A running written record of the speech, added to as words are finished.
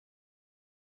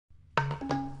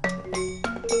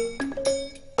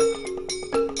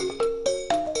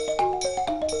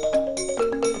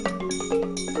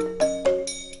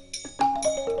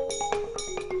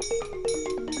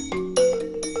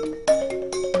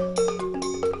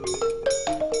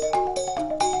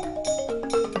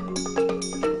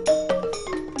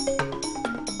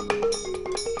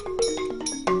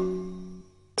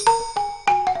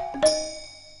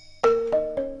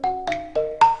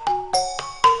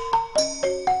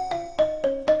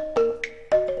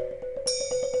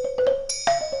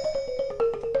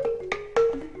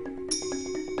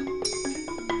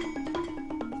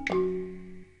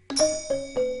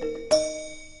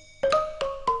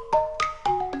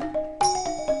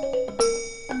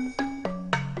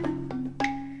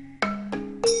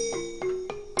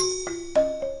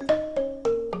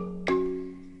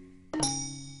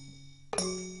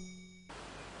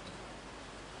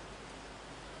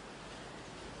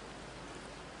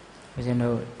ဦးဇင်း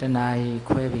တို့တဏှာကြီး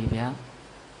ခွဲပြီဗျာ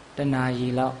တဏှာ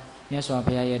ကြီးလောက်မြတ်စွာ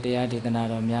ဘုရားရဲ့တရားဒေသနာ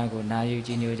တော်များကိုနာယူ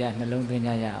ကြည်ညိုကြနှလုံးသွင်း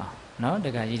ကြရအောင်နော်တ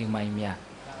က္ကကြီးဒီမိုင်းများ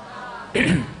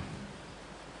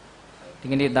ဒီ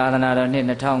ကနေ့သာသနာတော်နှစ်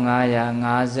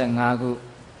2555ခု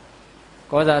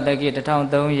ကောဇာတက္ကိ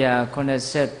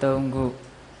1383ခု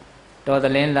တော်သ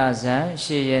လင်းလာဇန်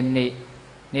8ရက်နေ့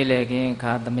နေ့လည်ခင်းအ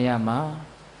ခါသမယမှာ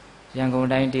ရန်ကုန်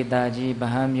တိုင်းဒေသကြီးဗ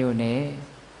ဟန်းမြို့နယ်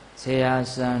ဆရာ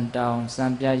စံတောင်စံ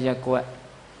ပြရက်ကွက်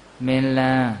မင်းလ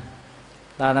န်း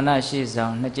သာသနာရှိဆော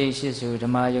င်နှစ်ကျိတ်ရှိစုဓ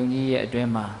မ္မယုံကြီးရဲ့အတွ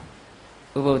င်းမှာ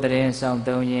ဥပုသ္တရင်ဆောင်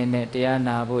သုံးရင်းနဲ့တရား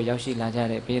နာဖို့ရောက်ရှိလာကြ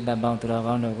တဲ့ပိဋကပေါင်းသူတော်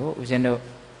ကောင်းတို့ကိုဦးဇင်းတို့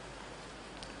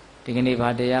ဒီကနေ့ဗာ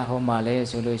တရားဟောမှလဲ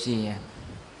ဆိုလို့ရှိရင်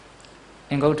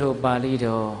အင်္ဂုတ္တပါဠိ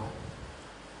တော်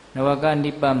နဝက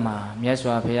နိပတ်မှာမြတ်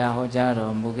စွာဘုရားဟောကြား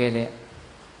တော်မူခဲ့တဲ့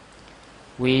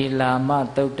ဝေလာမ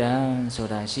သုတ်တံဆို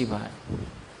တာရှိပါတယ်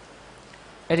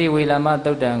အဲ့ဒီဝေလာမ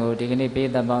သုတ်တံကိုဒီကနေ့ပိဋ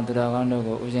ကပေါင်းသူတော်ကောင်းတို့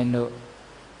ကိုဦးဇင်းတို့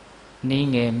နီး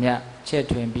ငယ်မြချက်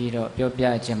ထွင်ပြီးတော့ပြောပြ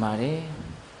ခြင်းပါတယ်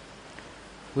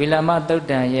ဝေလာမသုတ်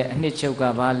တံရဲ့အနှစ်ချုပ်က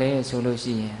ဘာလဲဆိုလို့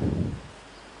ရှိရင်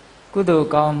ကုသိုလ်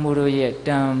ကောင်းမှုတို့ရဲ့တ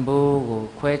န်ဖိုးကို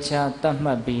ခွဲခြားသတ်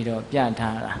မှတ်ပြီးတော့ပြ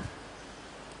ထားတာ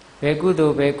ဘယ်ကုသို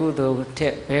လ်ထ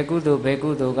က်ဘယ်ကုသို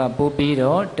လ်ကပိုးပြီး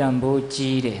တော့တန်ဖိုး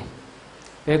ကြီးတယ်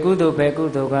ဘယ်ကုသိုလ်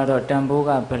ကတော့တန်ဖိုး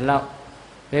ကဘလောက်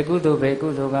ဘယ်ကုသိုလ်က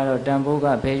တော့တန်ဖိုးက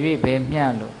ဘယ်၍ဘယ်မျှ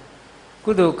လို့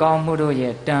ကုသိုလ်ကောင်းမှုတို့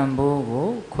ရဲ့တန်ဖိုးကို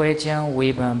ခွဲခြားဝေ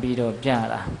ဖန်ပြီးတော့ပြ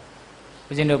တာ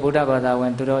ဦးဇင်းတို့ဗုဒ္ဓဘာသာဝ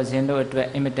င်သူတော်စင်တို့အတွက်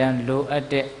အင်မတန်လိုအပ်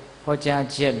တဲ့ဟောကြား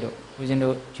ချက်လို့ဦးဇင်း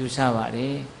တို့ယူဆပါတ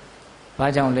ယ်။ဘာ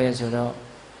ကြောင့်လဲဆိုတော့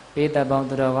ပိဋကပေါင်း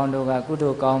သူတော်ကောင်းတို့ကကု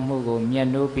သိုလ်ကောင်းမှုကိုမြတ်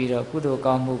နိုးပြီးတော့ကုသိုလ်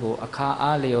ကောင်းမှုကိုအခါ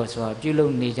အားလျော်စွာပြုလု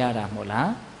ပ်နေကြတာမို့လား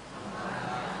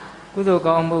။ကုသိုလ်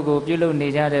ကောင်းမှုကိုပြုလုပ်နေ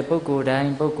ကြတဲ့ပုဂ္ဂိုလ်တို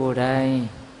င်း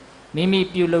မိမိ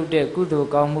ပြုလုပ်တဲ့ကုသိုလ်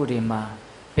ကောင်းမှုတွေမှာ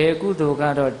ဘယ်ကုသိုလ်က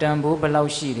တော့တန်ဖိုးဘလော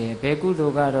က်ရှိတယ်ဘယ်ကုသို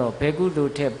လ်ကတော့ဘယ်ကုသို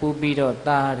လ်ထက်ပိုပြီးတော့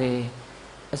တာတယ်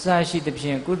အစရှိသဖြ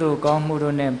င့်ကုသိုလ်ကောင်းမှု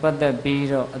တို့နဲ့ပတ်သက်ပြီး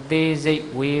တော့အသေးစိတ်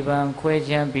ဝေဖန်ခွဲ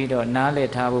ခြမ်းပြီးတော့နားလည်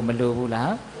ထားဖို့မလိုဘူး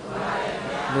လား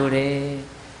လိုတယ်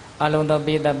အလုံးသော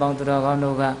ပိဋကပေါင်းသူတော်ကောင်း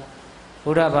တို့က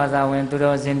ဘုရားဘာသာဝင်သူ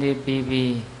တော်စင်တွေ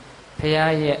ပြီးဖရာ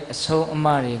ရဲ့အဆုံးအမ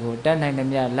တွေကိုတတ်နိုင်သ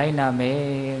မျှလိုက်နာမယ်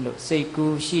လို့စိတ်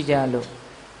ကူးရှိကြလို့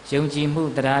ယုံကြည်မှု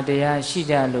တရားရှိ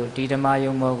ကြလို့ဒီဓမ္မ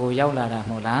ယုံမောကိုရောက်လာတာ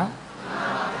မဟုတ်လား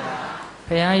ဖ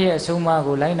ရာရဲ့အဆုံးအမ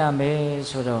ကိုလိုက်နာမယ်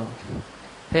ဆိုတော့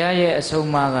ဖရာရဲ့အဆုံး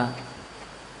အမက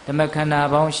ဓမ္မခန္ဓာ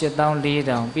ပေါင်း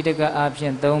8400ပိဋကအားဖြ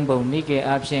င့်3ပုံနိကေ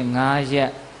အားဖြင့်5ရက်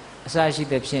အစရှိ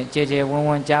သဖြင့်ကြဲကြဲဝန်းဝ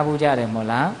န်းကြားဘူးကြတယ်မဟုတ်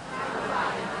လား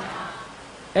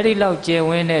အဲ့ဒီလောက်ကျယ်ဝ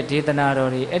န်းတဲ့ဒေသနာ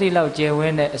တော်တွေအဲ့ဒီလောက်ကျယ်ဝ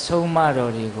န်းတဲ့အဆုံးအမ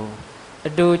တော်တွေကို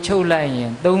အတူချုပ်လိုက်ရ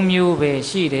င်3မျိုးပဲ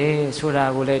ရှိတယ်ဆိုတာ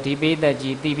ကိုလည်းဒီပိဋက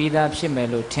ကြီးသိပြီးသားဖြစ်မယ်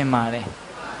လို့ထင်ပါတယ်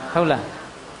ဟုတ်လား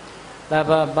သဗ္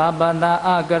ဗပါပန္တာအ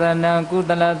ကရဏံကု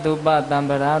သလတုပတံ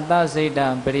ပရာသစိတ်တံ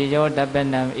ပရိယောတပ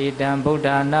နံဧတံဗုဒ္ဓ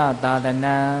နာသာသ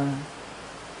နံ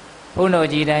ဘုန်းတော်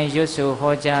ကြီးတိုင်းရွတ်ဆို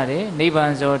ဟောကြားတယ်နိဗ္ဗာ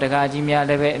န်ဆိုတရားကြီးများ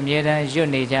လည်းပဲအမြဲတမ်းရွတ်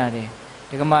နေကြတယ်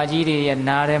ဒကမာကြီးတွေရဲ့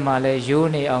နားထဲမှာလည်းရိုး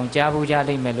နေအောင်ကြားဘူးကြ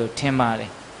လိမ့်မယ်လို့ထင်ပါတ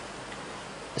ယ်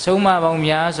အဆုံးအမပေါင်း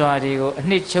များစွာတွေကိုအ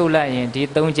နှစ်ချုပ်လိုက်ရင်ဒီ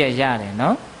3ချက်ရတယ်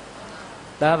နော်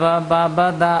သဗ္ဗပါပ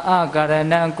တ္တအကာရ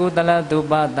ဏံကုသလတု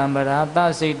ပတံပရာသ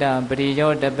စိတ်တံပရိ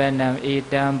ယောတပနံဧ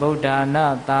တံဗုဒ္ဓနာ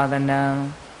သာသနံ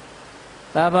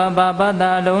သဗ္ဗပါပတ္တ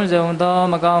လုံးစုံသော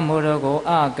မကောင်းမှုတို့ကို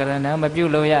အကာရဏံမပြု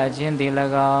လို့ရခြင်းသည်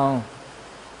၎င်း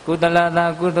ကုသလတာ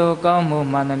ကုသိုလ်ကောင်းမှု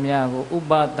မှန်သမျှကိုဥ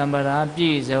ပတံပရာပြ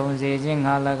ည့်စုံစေခြင်း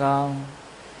ငှာ၎င်း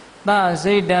သ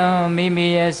စိတ်တံမိမိ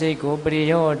ရဲ့စိတ်ကိုပရိ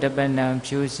ယောတပနံ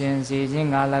ဖြူစင်စေခြင်း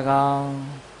ငှာ၎င်း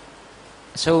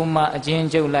အဆုံးအမအချင်း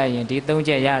ချုပ်လိုက်ရင်ဒီ3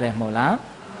ချက်ရတယ်မဟုတ်လား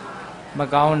မ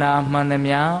ကောင်းတာမှန်သ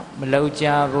မျှမလုပ်ကြ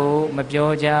ဘူးမပြော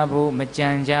ကြဘူးမကြံ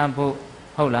ကြဘူး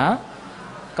ဟုတ်လား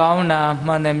ကောင်းတာ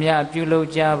မှန်သမျှပြုလုပ်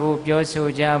ကြဘူးပြောဆို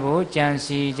ကြဘူးကြံ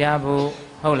စီကြဘူး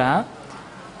ဟုတ်လား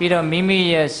ပြီးတော့မိမိ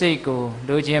ရဲ့စိတ်ကို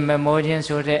လိုချင်မမောခြင်း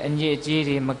ဆိုတဲ့အညစ်အကြေး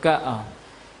တွေမကပ်အောင်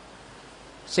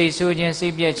စိတ်ဆိုးခြင်းစိ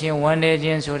တ်ပြက်ခြင်းဝမ်းနည်းခြ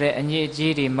င်းဆိုတဲ့အညစ်အ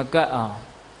ကြေးတွေမကပ်အောင်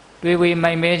တွေးဝေ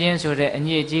မိုက်မဲခြင်းဆိုတဲ့အည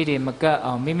စ်အကြေးတွေမကပ်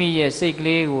အောင်မိမိရဲ့စိတ်က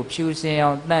လေးကိုဖြူစင်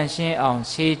အောင်တန့်ရှင်းအောင်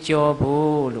ဆေးကြော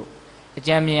ဖို့လို့အ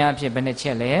ကြံဉာဏ်အဖြစ်ဘယ်နှချ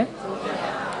က်လဲ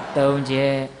3ချ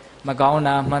က်မကောင်း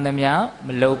တာမှန်သမျှမ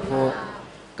လုပ်ဖို့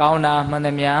ကောင်းတာမှန်သ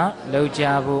မျှလုပ်ကြ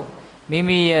ဖို့မိ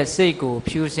မိရဲ့စိတ်ကို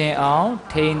ဖြူစင်အောင်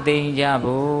ထိန်းသိမ်းကြ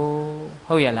ဖို့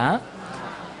ဟုတ်ရဲ့လား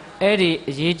အဲ့ဒီ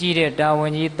အရေးကြီးတဲ့တာဝ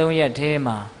န်ကြီး3ရက်ထဲ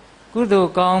မှာကုသို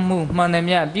လ်ကောင်းမှုမှန်သ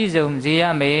မျှပြည့်စုံစေရ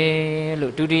မယ်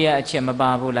လို့ဒုတိယအချက်မပါ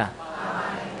ဘူးလား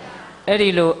အဲ့ဒီ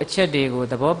လိုအချက်တွေကို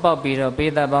သဘောပေါက်ပြီးတော့ပိဋ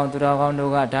ကပေါင်းသူတော်ကောင်း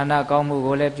တို့ကဒါနကောင်းမှု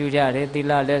ကိုလည်းပြုကြတယ်သီ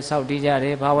လလည်းစောင့်တည်ကြတ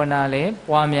ယ်ဘာဝနာလည်း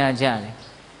ပွားများကြတယ်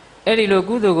အဲ့ဒီလို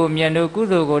ကုသိုလ်ကိုမြတ်လို့ကု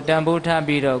သိုလ်ကိုတန်ဖိုးထား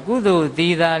ပြီးတော့ကုသိုလ်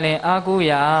သီးသာလင်အားကိုး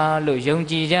ရလို့ယုံ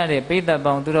ကြည်ကြတဲ့ပိဋက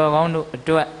ပေါင်းသူတော်ကောင်းတို့အ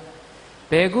တွက်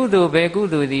ဘယ်ကုသိုလ်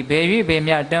သည်ဘယ်၍ဘယ်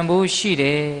မြတန်ဖိုးရှိတ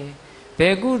ယ်ဘ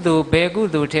ယ်ကုသို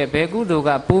လ်ထက်ဘယ်ကုသိုလ်က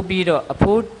ပိုးပြီးတော့အ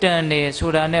ဖိုးတန်တယ်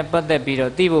ဆိုတာနဲ့ပတ်သက်ပြီး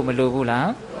တော့သိဖို့မလိုဘူးလား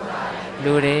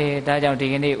လိုတယ်ဒါကြောင့်ဒီ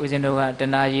ကနေ့ဦးဇင်းတို့ကတ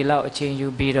ဏှာကြီးလောက်အချိန်ယူ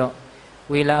ပြီးတော့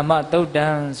ဝေလာမသုတ်တံ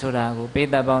ဆိုတာကိုပိဋ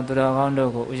ကပေါင်းသူတော်ကောင်း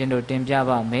တို့ကိုဦးဇင်းတို့တင်ပြ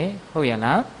ပါမယ်ဟုတ်ရ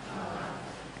လား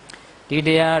ဒီတ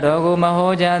ရားတော်ကိုမ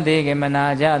ဟောကြားသေးခင်မနာ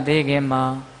ကြသေးခင်မှာ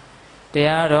တ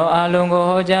ရားတော်အလုံးကို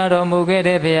ဟောကြားတော်မူခဲ့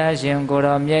တဲ့ဘုရားရှင်ကို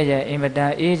တော်မြတ်ရဲ့အင်မတ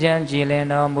န်အေးချမ်းကြည်လင်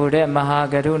တော်မူတဲ့မဟာ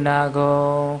ကရုဏာကို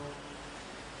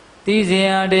သိစ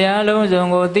ရာတရားလုံးစုံ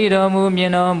ကိုသိတော်မူမြ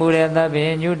င်တော်မူတဲ့သဗ္ဗ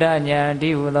ညုတဉာဏ်တ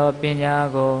ည်းဟူသောပညာ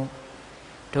ကို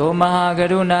ထိုမဟာက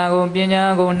ရုဏာကိုပညာ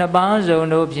ကိုနှစ်ပါးစုံ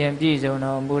တို့ဖြင့်ပြည့်စုံ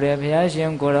တော်မူတဲ့ဘုရားရှ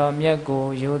င်ကိုတော်မြတ်ကို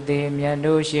ယုသေးမြတ်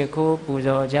တို့ရှိခိုးပူ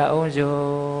ဇော်ကြအောင်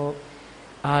စို့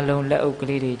အလုံးလက်အုပ်က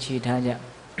လေးတွေခြိထားကြ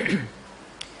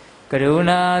ကရု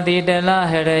ဏာတိတလ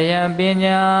ဟရယပ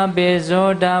ညာပိဇော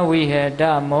တဝိဟတ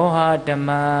မောဟဓမ္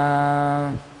မံ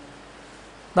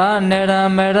သနရ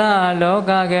မရလော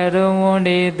ကကရုံဝန္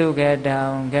တိတုကတံ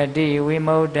ဂတိဝိ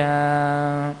မု ṭ ံ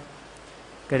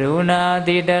ကရုဏာ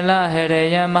တိတလဟရ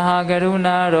ယမဟာကရု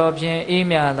ဏာတော်ဖြင့်ဤ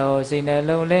မြသောစိတ်နှ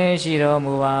လုံးလေးရှိတော်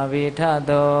မူပါ၏ထ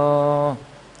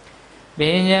သောပ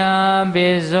ညာပိ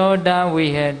ဇောတဝိ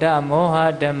ဟတမောဟ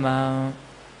ဓမ္မံ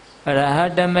အရဟ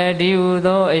တမေတိဟု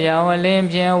သောအယောင်အလင်း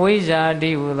ဖြင့်ဝိဇ္ဇာ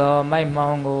တိဟုသောမိုက်မှော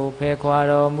င်ကိုဖယ်ခွာ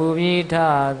တော်မူပြီးထ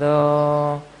သော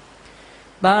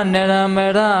သနရမ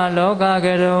ရလောကက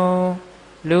ရုံ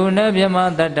လူနှင့်မြမ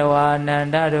တတဝါနန္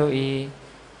ဒတို့ဤ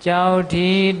ကြောက်ထီ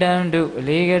တန်တုအ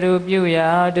လေးကရုပြုရာ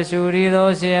တဆူရီသော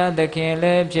ဆရာသခင်လ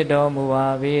ည်းဖြစ်တော်မူပါ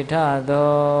၏ထ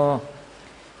သော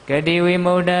ဂတိဝိ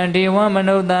မု ṭ ံဒေဝမ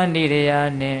နုဿနိရယ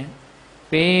နှင့်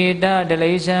ပေတတ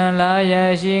လိษံလာယ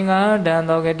ရှိငါတန်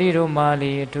သောဂတိတို့မာ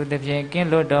လီအထူးသဖြင့်ကင်း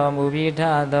လွတ်တော်မူပြီးထ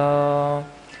သော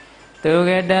သူ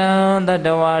ကတံတတ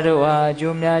ဝါတို့အားအ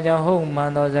ကျိုးများကြောင့်ဟုတ်မှ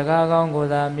န်သောစကားကောင်းကို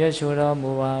သာမြတ်ဆိုတော်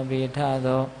မူပါ၏ထ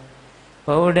သော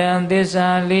ဗုဒ္ဓံသစ္စာ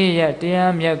လေးရတ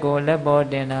ရားမြတ်ကိုလက်ပေါ်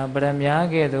တင်တာပရမ ्या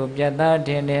ကဲ့သို့ပြတ်သားထ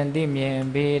င်ထင်သိမြင်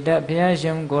ပေတတ်ဘုရားရှ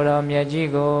င်ကိုယ်တော်မြတ်ကြီး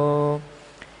ကို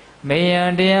မေယံ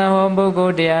တရားဟောပုဂ္ဂို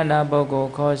လ်တရားနာပုဂ္ဂို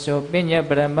လ်ခေါ်ဆိုပညတ်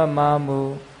ပရမတ်မမူ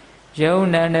ယုံ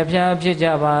နံနှဖျားဖြစ်ကြ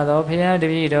ပါသောဘုရားတ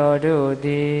ပည့်တော်တို့သ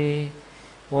ည်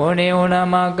ဝေါနေဝနာ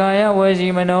မှာကာယဝစီ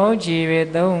မနောကြည်၍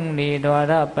သုံးနေတော်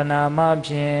ရပနာမ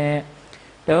ဖြင့်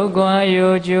ဒုက္ခ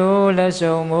ယောကျိုးလက်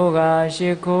ဆုံးမူကားရှိ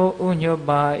ခိုးဥညွတ်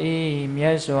ပါ၏မြ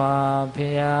တ်စွာဘု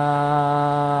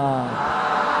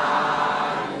ရား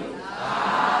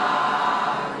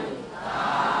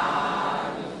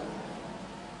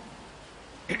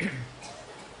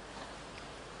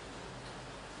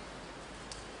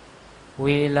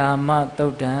ဝေလာမသု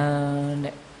တ်တံ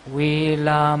တဲ့ဝေ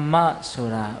လာမဆို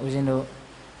တာဦးဇင်းတို့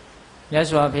မြတ်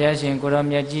စွာဘုရားရှင်ကိုရော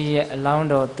မြတ်ကြီးရဲ့အလောင်း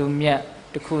တော်သူမြတ်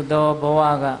တခုသောဘဝ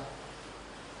က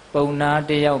ပုံနာ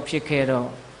တယောက်ဖြစ်ခဲ့တော့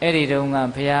အဲ့ဒီတုန်းက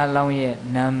ဘုရားလောင်းရဲ့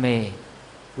နာမည်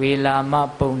ဝေလာမ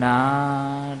ပုံနာ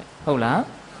တဲ့ဟုတ်လား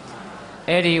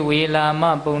အဲ့ဒီဝေလာမ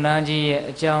ပုံနာကြီးရဲ့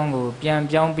အကြောင်းကိုပြန်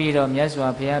ပြောင်းပြီးတော့မြတ်စွာ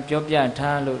ဘုရားပြောပြ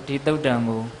ထားလို့ဒီသုတ်တံ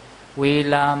ကိုဝေ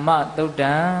လာမသုတ်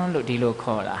တံလို့ဒီလို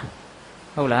ခေါ်တာ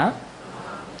ဟုတ်လား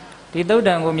ဒီသုတ်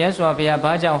တံကိုမြတ်စွာဘုရား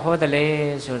ဘာကြောင့်ဟောတယ်လဲ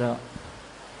ဆိုတော့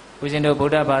ဦးဇင်းတို့ဗု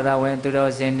ဒ္ဓဘာသာဝင်သူ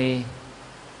တော်စင်တွေ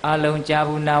အလုံးကြား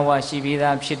ဘူးနာဝရှိပြီး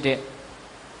သားဖြစ်တဲ့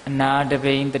အနာတ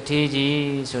ပိန်တထေးကြီး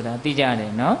ဆိုတာသိကြတ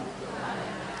ယ်နော်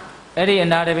အဲ့ဒီအ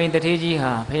နာတပိန်တထေးကြီး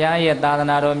ဟာဘုရားရဲ့သာသ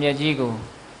နာတော်မြတ်ကြီးကို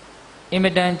အင်မ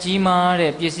တန်ကြီးမား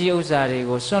တဲ့ပစ္စည်းဥစ္စာတွေ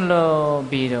ကိုစွန့်လွတ်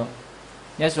ပြီးတော့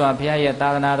မြတ်စွာဘုရားရဲ့သာ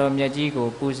သနာတော်မြတ်ကြီးကို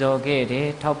ပူဇော်ခဲ့တယ်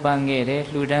ထောက်ပံ့ခဲ့တယ်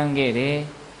လှူဒန်းခဲ့တယ်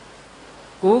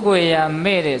ကိုးကွယ်ရာ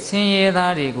မဲ့တဲ့ဆင်းရဲ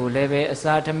သားတွေကိုလည်းပဲအ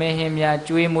စာထမင်းဟင်းများ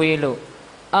ကျွေးမွေးလို့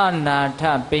အနာထ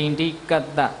ပိန္တိကတ္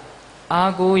တအာ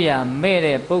ကိုရာမဲ့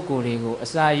တဲ့ပုဂ္ဂိုလ်တွေကိုအ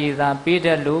စာရည်သာပေးတ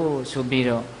တ်လို့ဆိုပြီး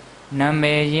တော့နာမ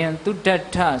ည်ရင်တုတ္တ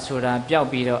ထဆိုတာပျောက်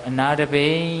ပြီးတော့အနာတပိ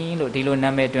န်လို့ဒီလိုနာ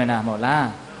မည်တွင်တာမဟုတ်လား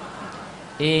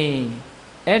အေး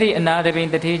အဲ့ဒီအနာတပိန်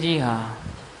တထေးကြီးဟာ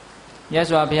မြတ်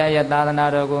စွာဘုရားရဲ့သာသနာ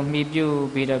တော်ကိုမှီပြု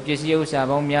ပြီးတော့ပစ္စည်းဥစ္စာ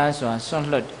ပေါင်းများစွာဆွန့်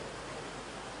လွတ်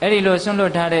အဲ့ဒီလိုဆွန့်လွ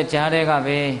တ်ထားတဲ့ကြားတဲ့က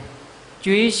ပဲ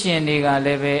ကျွေးရှင်တွေကလ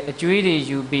ည်းပဲအကျွေးတွေ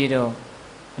ယူပြီးတော့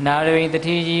အနာတပိန်တ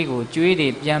ထေးကြီးကိုကျွေးတွေ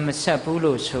ပြန်မဆက်ဘူး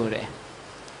လို့ဆိုတယ်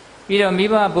ပြီးတော့မိ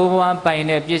ဘဘိုးဘွားပိုင်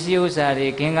တဲ့ပစ္စည်းဥစ္စာတွေ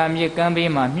ဂင်္ဂါမြစ်ကမ်း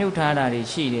ဘေးမှာမြုပ်ထားတာတွေ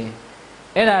ရှိတယ်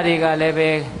အဲ့ဒါတွေကလည်းပဲ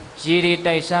ရေတွေ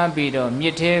တိုက်စားပြီးတော့မြ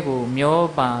စ်ထဲကိုမျော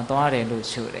ပါသွားတယ်လို့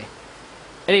ဆိုတယ်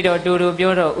အဲ့ဒီတော့တူတူ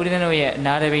ပြောတော့ဦးဇင်းတို့ရဲ့အ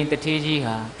နာတပိန်တထေးကြီး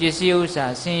ဟာပစ္စည်းဥစ္စာ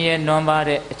ဆင်းရဲနွမ်းပါ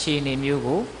တဲ့အခြေအနေမျိုး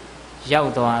ကိုရော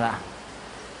က်သွားတာ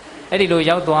အဲ့ဒီလို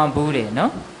ရောက်သွားဘူးတယ်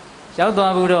နော် ရောက်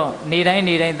သွားဘူးတော့နေတိုင်း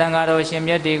တန်ဃာတော်ရှင်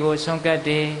မြတ်တွေကိုဆွန့်ကပ်တ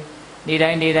ယ်နေ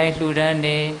တိုင်းလှူဒန်းတ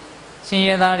ယ်ရှင်ရ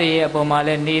သားတွေရဲ့အပေါ်မှာလ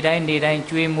ည်းနေတိုင်း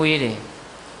ကျွေးမွေးတယ်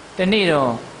တနေ့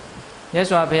တော့မြတ်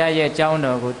စွာဘုရားရဲ့ကျောင်း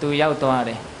တော်ကိုသူရောက်သွားတ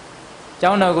ယ်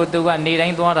ကျောင်းတော်ကိုသူကနေတို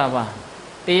င်းသွားတာပါ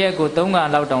တရက်ကို3ခါ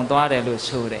လောက်တောင်သွားတယ်လို့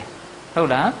ဆိုတယ်ဟုတ်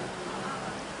လား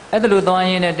အဲ့ဒါလို့သွား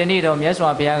ရင်းနဲ့တနေ့တော့မြတ်စွာ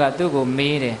ဘုရားကသူ့ကို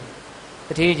မေးတယ်တ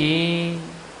ထေးကြီး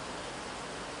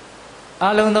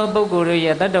အလုံးသောပုဂ္ဂိုလ်တို့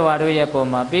ရဲ့တတ္တဝါတို့ရဲ့ပုံ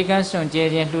မှာပေးကမ်းစွန့်ကြဲ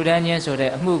ခြင်းလှူဒန်းခြင်းဆို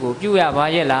တဲ့အမှုကိုပြုရပါ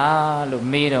ရဲ့လားလို့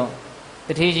မေးတော့တ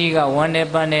ထေးကြီးကဝမ်းနဲ့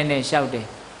ပန်းနဲ့လျှောက်တယ်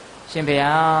ရှင်ဘု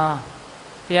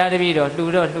ရားတပည့်တော်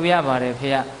လှူရပါတယ်ဖေ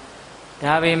ရ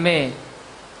ဒါပေမဲ့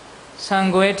ဆံ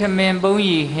ခွဲထမင်းပုံ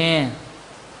ရီဟင်း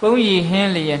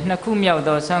လျက်2ခုမြောက်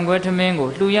သောဆံခွဲထမင်းကို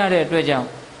လှူရတဲ့အတွက်ကြောင့်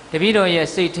တပည့်တော်ရဲ့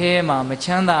စိတ်ထဲမှာမချ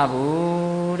မ်းသာ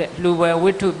ဘူးတဲ့လှူပွဲဝိ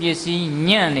တ္ထုပစ္စည်း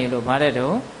ညံ့နေလို့ဗါတဲ့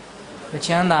တော့မချ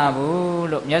မ်းသာဘူး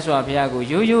လို့မြတ်စွာဘုရားကို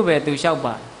ရိုးပဲသူလျှောက်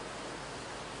ပါ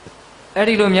အဲ့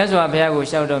ဒီလိုမြတ်စွာဘုရားကို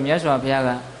လျှောက်တော့မြတ်စွာဘုရားက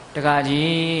တကား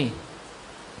ကြီး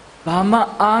ဘာမှ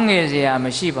အားငယ်เสียမ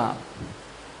ရှိပါ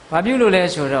ဘာပြုလို့လဲ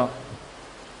ဆိုတော့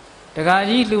တကား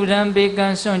ကြီးလှူဒန်းပေးက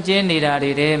မ်းစွန့်ကြဲနေတာ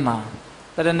တွေထဲမှာ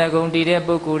တရဏဂုံတည်တဲ့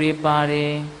ပုဂ္ဂိုလ်တွေပါတ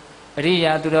ယ်အရိ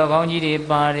ယာသူတော်ကောင်းကြီးတွေ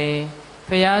ပါတယ်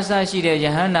ဖျားဆရှိတဲ့ယ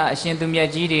ဟန္တာအရှင်သူမြတ်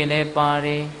ကြီးတွေလည်းပါတ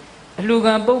ယ်အလှူ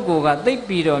ခံပုဂ္ဂိုလ်ကသိပ်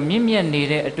ပြီးတော့မြင့်မြတ်နေ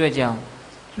တဲ့အတွက်ကြောင့်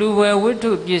လှူပွဲဝိတ္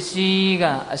ထုပစ္စည်းက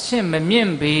အဆင့်မမြ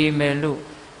င့်ပေမဲ့လို့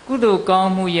ကုသိုလ်ကော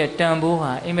င်းမှုရဲ့တန်ဖိုး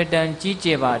ဟာအင်မတန်ကြီးကျ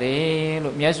ယ်ပါတယ်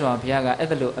လို့မြတ်စွာဘုရားကအဲ့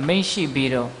ဒါလို့အမိန့်ရှိ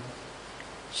ပြီးတော့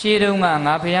ရှေးတုန်းက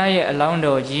ငါဘုရားရဲ့အလောင်း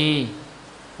တော်ကြီး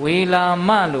ဝေလာမ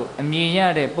လို့အမည်ရ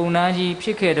တဲ့ပုံနာကြီးဖြ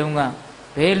စ်ခဲ့တုန်းက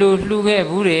ဘယ်လိုလှူခဲ့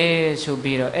ဘူးတယ်ဆို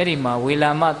ပြီးတော့အဲ့ဒီမှာဝေလာ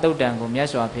မသုတ်တံကိုမြတ်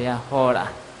စွာဘုရားဟောတာ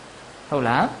ဟုတ်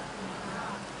လား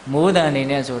မိုးတန်နေ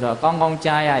နဲ့ဆိုတော့ကောင်းကောင်း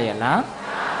ကြားရရဲ့လား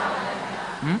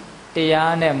တ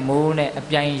ရားနဲ့မိုးနဲ့အ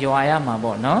ပြိုင်ရွာရမှာ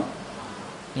ပေါ့နော်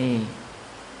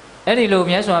အဲ့ဒီလို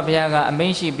မြတ်စွာဘုရားကအမိ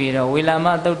န့်ရှိပြီးတော့ဝေလာမ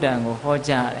သုတ်တံကိုဟော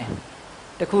ကြားတယ်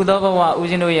တခုသောဘဝဦး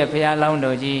ဇင်းတို့ရဲ့ဘုရားလောင်း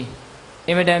တော်ကြီးအ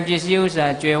င်မတန်ပစ္စည်းဥစ္စာ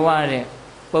ကျွယ်ဝတဲ့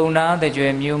ပုံနာတကြွ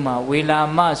ယ်မျိုးမှာဝေလာ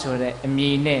မဆိုတဲ့အမ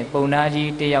ည်နဲ့ပုံနာ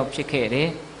ကြီးတယောက်ဖြစ်ခဲ့တယ်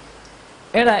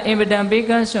အဲ့ဒါအင်မတန်ပေး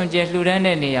ကမ်းစွန့်ကြဲလှူဒန်း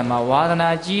တဲ့နေရာမှာဝါသနာ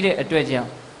ကြီးတဲ့အတွက်ကြော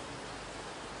င့်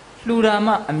လှူတာ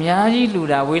မှအများကြီးလှူ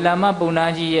တာဝေလာမပုံနာ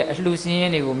ကြီးရဲ့အလှူစင်းရ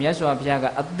င်းတွေကိုမြတ်စွာဘုရားက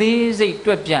အသေးစိတ်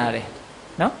တွက်ပြတယ်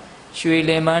နော်ရွှေ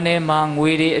လင်မန်းထဲမှာ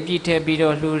ငွေတွေအပြည့်ထည့်ပြီး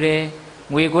တော့လှူတယ်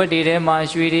ငွေခွက်တွေထဲမှာ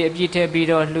ရွှေတွေအပြည့်ထည့်ပြီး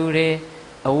တော့လှူတယ်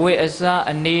အဝတ်အစား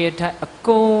အနေအထိုင်အ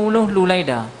ကုန်လုံးလှူလိုက်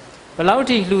တာဘယ်လောက်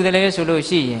ထိလှူတယ်လဲဆိုလို့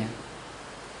ရှိရင်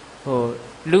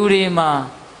လူတွေမှာ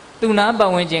သူနာပ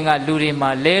တ်ဝန်းကျင်ကလူတွေမှာ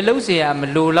လဲလုံးเสียမ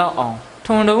လိုတော့အောင်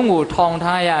ထွန်တုံးကိုထောင်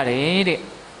ထားရတယ်တဲ့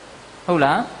ဟုတ်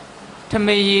လားထ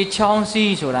မေရီချောင်း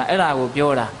စီးဆိုတာအဲ့ဒါကို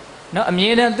ပြောတာเนาะအမြဲ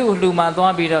တမ်းသူ့လှူမှာ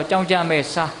သွားပြီးတော့ကြောင်းကြမဲ့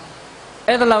စား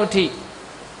အဲ့ဒါလောက်ထိ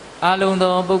အလုံး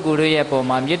သောပုဂ္ဂိုလ်တို့ရဲ့ပုံ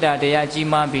မှာမေတ္တာတရားကြီး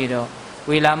မားပြီးတော့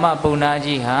ဝေလာမပုံနာ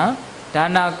ကြီးဟာဒါ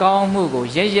နကောင်းမှုကို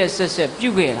ရက်ဆက်ပြု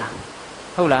ခဲ့တာ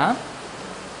ဟုတ်လား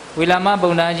ဝေလာမ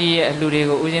ပုံနာကြီးရဲ့အလှူတွေ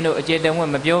ကိုဦးဇင်းတို့အကျေတဝ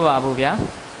င့်မပြောပါဘူးဗျာ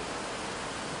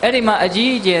အဲ့ဒီမှာအကြီး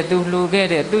အကျယ်သူလှူခဲ့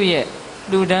တဲ့သူ့ရဲ့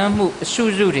လှူဒန်းမှုအစု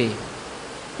စုတွေ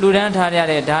လှူဒန်းထားရ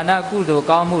တဲ့ဒါနကုသိုလ်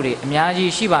ကောင်းမှုတွေအများ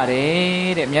ကြီးရှိပါတ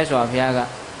ယ်တဲ့မြတ်စွာဘုရားက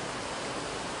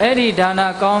အဲ့ဒီဒါန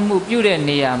ကောင်းမှုပြုတဲ့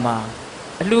နေရာမှာ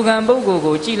အလှူခံပုဂ္ဂိုလ်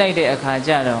ကိုကြည့်လိုက်တဲ့အခါ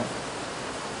ကျတော့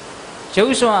ရု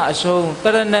ပ်စွာအဆုံးတ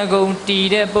ရဏဂုံတည်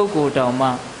တဲ့ပုဂ္ဂိုလ်တောင်မှ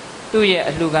သူ့ရဲ့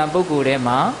အလှူခံပုဂ္ဂိုလ်ထဲ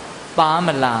မှာပါမ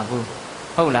လာဘူး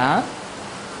ဟုတ်လား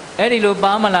အဲ့ဒီလို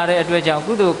ပါမလာတဲ့အတွက်ကြောင့်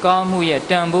ကုသိုလ်ကောင်းမှုရဲ့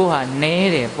တန်ဖိုးဟာနည်း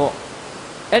တယ်ပေါ့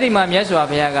အဲ့ဒီမှာမြတ်စွာ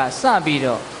ဘုရားကစပြီး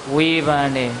တော့ဝေဖန်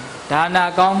တယ်ဒါန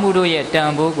ကောင်းမှုတို့ရဲ့တ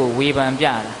န်ဖိုးကိုဝေဖန်ပြ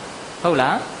တာဟုတ်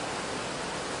လား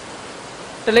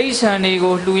တိရစ္ဆာန်တွေ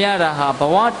ကိုလှူရတာဟာဘ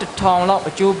ဝ1000လောက်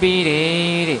အကျိုးပေးတ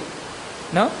ယ်တဲ့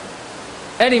နော်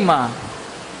အဲ့ဒီမှာ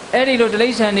အဲ့ဒီလိုတိ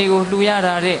ရစ္ဆာန်တွေကိုလှူရ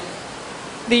တာတဲ့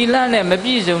သီလနဲ့မပြ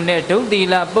ည့်စုံတဲ့ဒုသီ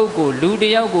လပုဂ္ဂိုလ်လူတ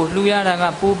ယောက်ကိုလှူရတာက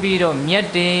ပိုးပြီးတော့မြတ်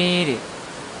တယ်တဲ့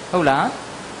ဟုတ်လား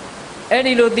အဲ့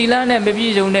ဒီလိုသီလနဲ့မပြ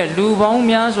ည့်စုံတဲ့လူပေါင်း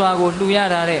များစွာကိုလှူရ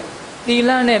တာတဲ့သီလ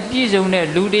နဲ့ပြည့်စုံတဲ့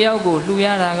လူတယောက်ကိုလှူရ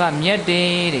တာကမြတ်တ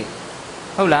ယ်တဲ့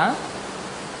ဟုတ်လား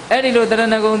အဲ့ဒီလိုတရ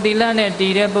ဏဂုံသီလနဲ့တ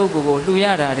ည်တဲ့ပုဂ္ဂိုလ်ကိုလှူရ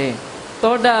တာတဲ့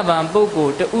သောတာပန်ပုဂ္ဂို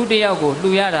လ်တဦးတယောက်ကိုလှူ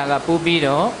ရတာကပိုးပြီး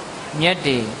တော့မြတ်တ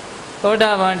ယ်သော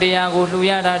တာပန်တရားကိုလှူ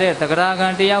ရတာတဲ့သဂရာဂံ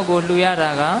တရားကိုလှူရ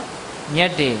တာကမြ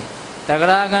တ်တယ်သဂ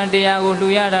ရာဂံတရားကိုလှူ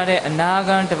ရတာတဲ့အနာ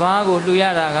ဂံတစ်ပါးကိုလှူရ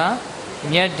တာက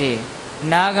မြတ်တယ်အ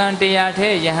နာဂံတရားထဲ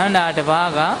ယဟန္တာတစ်ပါး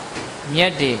ကမြ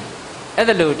တ်တယ်အဲ့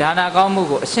ဒါလို့ဒါနကောင်းမှု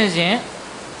ကိုအရှင်းရှင်း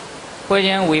ခွဲခြ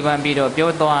မ်းဝေဖန်ပြီးတော့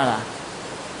ပြောသွားတာ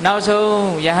နောက်ဆုံး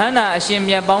ယဟန္တာအရှင်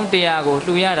မြတ်ပေါင်းတရားကို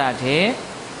လှူရတာတဲ့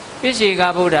ပြည့်ရှေက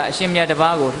ဗုဒ္ဓအရှင်မြတ်တစ်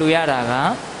ပါးကိုလှူရတာက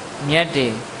မြတ်တ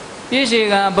ယ်ပြည့်ရှေ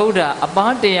ကဗုဒ္ဓအ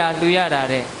ပားတရားလှူရတာ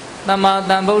တဲ့ သမ္မာ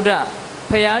သမ္ဗုဒ္ဓ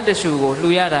ဖရာတဆူကိုလှူ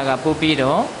ရတာကပို့ပြီး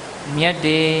တော့မြတ်တ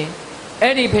ယ်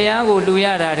အဲ့ဒီဖရာကိုလှူရ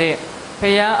တာတဲ့ဖ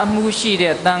ရာအမှုရှိ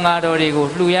တဲ့တန်ဃာတော်တွေကို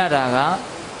လှူရတာက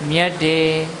မြတ်တယ်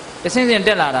တဆင့်ဆင့်တ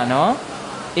က်လာတာနော်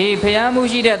အေးဖရာမှု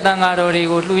ရှိတဲ့တန်ဃာတော်တွေ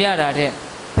ကိုလှူရတာတဲ့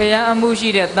ဖရာအမှုရှိ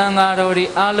တဲ့တန်ဃာတော်တွေ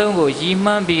အားလုံးကိုရည်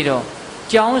မှန်းပြီးတော့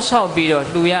ကြောင်းဆောက်ပြီးတော့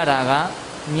လှူရတာက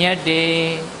မြတ်တယ်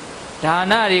ဒါ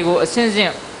နတွေကိုအဆင့်ဆ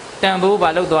င့်တန်ဖိုးပါ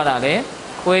လုပ်သွားတာလေ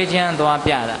ခွဲချမ်းသွား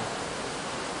ပြတာ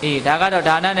အေးဒါကတော့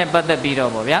ဒါနနဲ့ပတ်သက်ပြီး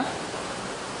တော့ဗောဗျာ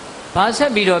ဘာဆ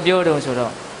က်ပြီးတော့ပြောတုံဆို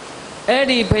တော့အဲ့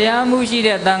ဒီဘုရားမှုရှိ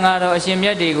တဲ့တန်ဃာတော်အရှင်မြ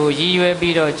တ်တွေကိုရည်ရွယ်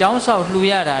ပြီးတော့ကြောင်းဆောက်လှူ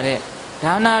ရတာတဲ့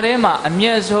ဒါနထဲမှာအမျ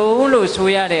က်ဆုံးလို့ဆို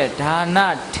ရတဲ့ဒါန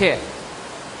ထက်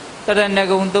တရဏ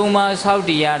ဂုံ၃ပါးဆောက်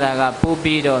တည်ရတာကပို့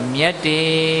ပြီးတော့မြတ်တ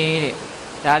ယ်တဲ့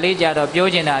ဒါလေးကြတော့ပြော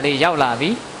ချင်တာလေးရောက်လာပြီ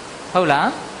ဟုတ်လား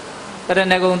တရ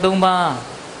ဏဂုံ၃ပါး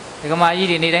ဒကမာကြီး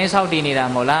တွေနေ့တိုင်းဆောက်တည်နေတာ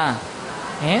မဟုတ်လား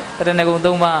ဟင်တရဏဂုံ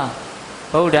၃ပါး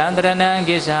ဗုဒ္ဓံတရဏံ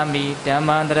ကိစ္ဆာမိဓမ္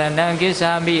မံတရဏံကိစ္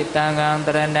ဆာမိသံဃံတ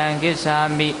ရဏံကိစ္ဆာ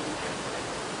မိ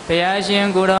ဘုရားရှင်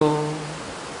ကိုယ်တော်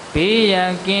ဘေးရ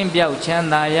န်ကင်းပြောက်ချမ်း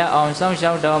သာရအောင်စောင့်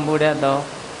ရှောက်တော်မူတတ်သော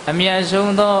အမြတ်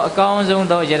ဆုံးသောအကောင်းဆုံး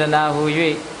သောယတနာဟု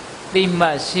၍သိမှ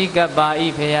တ်ရှိကပ်ပါ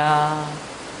၏ဘုရား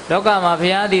လောကမှာဘု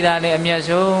ရားတည်တာနဲ့အမြတ်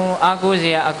ဆုံးအာကိုးစ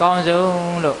ရာအကောင်း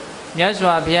ဆုံးလို့မြတ်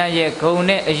စွာဘုရားရဲ့ဂုဏ်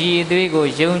နဲ့အည်အသွေးကို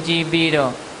ယုံကြည်ပြီး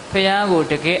တော့ဘုရားကို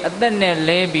တကယ်အသက်နဲ့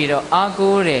လဲပြီးတော့အာ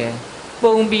ကိုးတယ်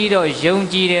ပုံပြီးတော့ယုံ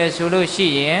ကြည်တယ်ဆိုလို့ရှိ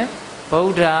ရင်ဗု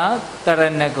ဒ္ဓတရ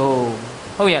ဏဂုံ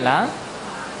ဟုတ်ရဲ့လား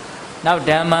နောက်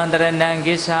ဓမ္မံတရဏံ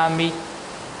ကိစ္ဆာမိ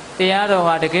တရားတော်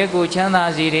ဟာတကယ်ကိုချမ်းသာ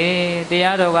စေတယ်တ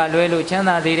ရားတော်ကလွဲလို့ချမ်း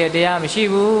သာစေတဲ့တရားမရှိ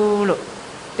ဘူးလို့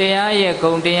တရားရဲ့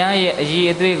ဂုဏ်တရားရဲ့အည်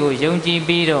အသွေးကိုယုံကြည်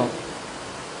ပြီးတော့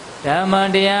ဓမ္မ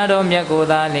တရားတော်မြတ်ကို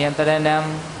သာလျင်တရဏံ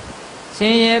ဆ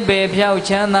င်းရဲပေဖြောက်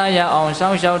ချမ်းသာရအောင်စော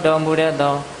င့်ရှောက်တော်မူတတ်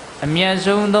သောအမြတ်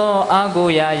ဆုံးသောအာကို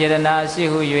ရာယတနာရှိ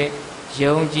ဟု၍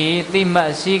ယုံကြည်သိမှ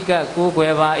တ်စိကကိုးကွ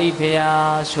ယ်ပါ၏ဖေယ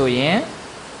ဆိုရင်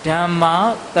ဓမ္မ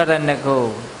တရဏဂုံ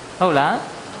ဟုတ်လား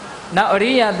နောက်အ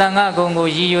ရိယသံဃာဂုံကို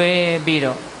ရည်ရွယ်ပြီး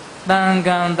တော့သံ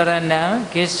ဃံတရဏံ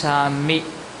ကိစ္ဆာမိ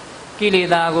ကိလေ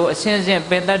သာကိုအစဉ်စဉ်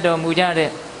ပယ်တတ်တော်မူကြတဲ့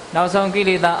နောက်ဆုံးကိ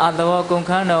လေသာအတဝကုန်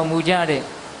ခန်းတော်မူကြတဲ့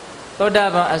သောတာ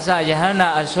ပန်အစယဟန္တာ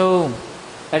အဆုံး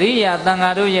အရိယသံဃာ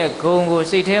တို့ရဲ့ဂုံကို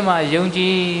စိတ်ထဲမှာယုံကြ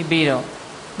ည်ပြီးတော့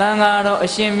သံဃာတော်အ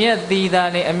ရှင်မြတ်သီတာ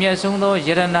နဲ့အမျက်ဆုံးသောယရ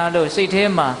ဏလို့စိတ်ထဲ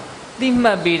မှာသိမှ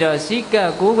တ်ပြီးတော့စိက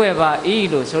ကိုးကွယ်ပါ၏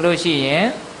လို့ဆိုလို့ရှိရင်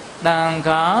သံ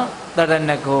ဃာတရ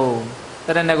ဏဂုံတ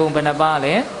ရဏဂုံဘယ်နှပါ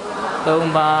လဲ၃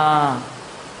ပါး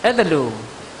အဲ့ဒါလို့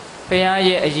ဘုရား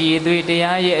ရဲ့အည်အသွေးတ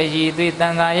ရားရဲ့အည်အသွေးသံ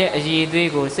ဃာရဲ့အည်အသွေး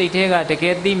ကိုစိတ်ထဲကတက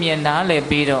ယ်သိမြင်နားလည်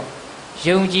ပြီးတော့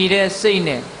ယုံကြည်တဲ့စိတ်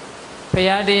နဲ့ဘု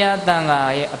ရားတရားသံဃာ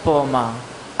ရဲ့အပေါ်မှာ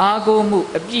အာကိုမှု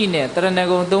အပြည့်နဲ့တရဏ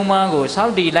ဂုံ၃ပါးကိုစော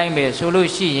င့်တည်လိုက်မယ်ဆိုလို့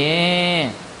ရှိရင်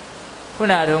ခု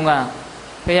နတုန်းက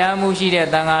ဘုရားမှုရှိတဲ့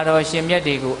သံဃာတော်ရှင်မြတ်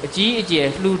တွေကိုအကြီးအကျယ်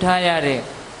လှူထားရတဲ့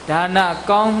ဒါန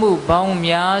ကောင်းမှုပေါင်း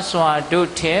များစွာတို့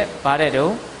ထက်ဗါတဲ့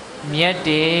တော့မြတ်တ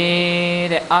ယ်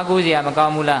တဲ့အာကိုစရာမကော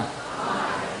င်းဘူးလား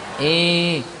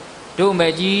အေးတို့မ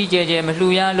ကြီးကျယ်ကျယ်မလှူ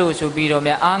ရလို့ဆိုပြီးတော့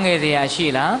များအားငယ်စရာရှိ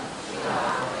လား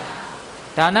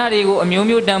ဒါနတွေကိုအမျိုး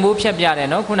မျိုးတန်ဖိုးဖြတ်ပြတယ်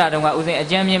နော်ခုနတုန်းကဦးစင်အ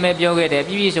ကြမ်းမြင်ပဲပြောခဲ့တယ်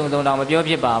ပြည့်ပြည့်စုံစုံတော့မပြော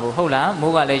ဖြစ်ပါဘူးဟုတ်လား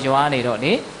မိုးကလည်းရွာနေတော့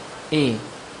လေအေး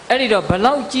အဲ့ဒီတော့ဘ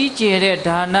လောက်ကြီးကျယ်တဲ့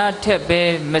ဒါနထက်ပဲ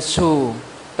မဆိုး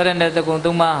တရဏဂုံ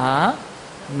၃ပါးဟာ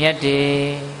မြတ်တယ်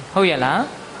ဟုတ်ရဲ့လား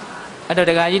အဲ့တော့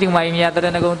ဒကာကြီးဒီမကြီးများတရ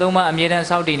ဏဂုံ၃ပါးအမြဲတမ်း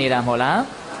စောင့်တည်နေတာမဟုတ်လား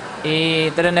အေး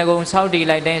တရဏဂုံစောင့်တည်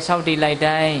လိုက်တိုင်းစောင့်တည်လိုက်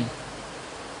တိုင်း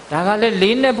ဒါကလည်း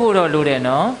လေးနဲ့ဖို့တော့လိုတယ်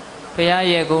နော်ဘုရား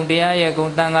ရဲ့ဂုံတရားရဲ့ဂုံ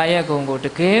တန်ခါရဲ့ဂုံကိုတ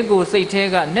ကယ်ကိုစိတ်ထဲ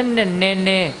ကနဲ့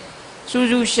နဲစူး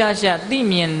စူးရှားရှားသိ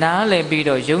မြင်နားလည်ပြီး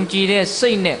တော့ယုံကြည်တဲ့စိ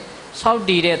တ်နဲ့ဆောက်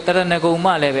တည်တဲ့တရဏဂုံ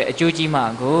မှလည်းပဲအကျိုးကြီးမှာ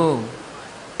ကို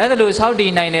အဲ့ဒါလို့ဆောက်တ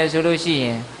ည်နိုင်တယ်ဆိုလို့ရှိရ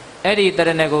င်အဲ့ဒီတရ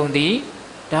ဏဂုံသည်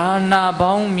ဒါနာ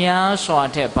ပေါင်းများစွာ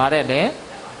ထက်ဗါတဲ့လေ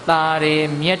တာတွေ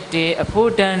မြက်တွေအ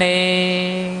ဖို့တန်နေ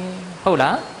ဟုတ်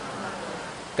လား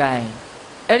ကဲ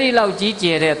အဲ့ဒီလောက်ကြီးကျ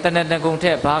ယ်တဲ့တရဏဂုံထ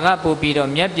က်ဘာကပို့ပြီးတော့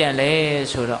မြက်ပြန်လဲ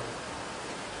ဆိုတော့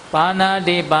ပါဏာ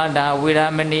တိပါဒဝေရ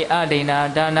မဏိအဒိနာ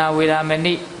ဒါနာဝေရမ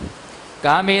ဏိ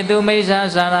ကာမေတုမိစ္ဆာ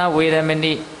သာနာဝေရမ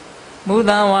ဏိမု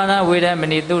သံဝါနာဝေရမ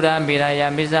ဏိသုရမေရယ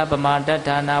မိစ္ဆာပမာတ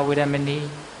ဌာနာဝေရမဏိ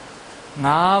၅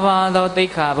ပါးသောသိ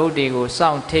က္ခာပုဒ်တွေကိုစော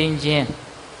င့်ထိန်ခြင်း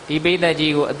ဒီပိဋက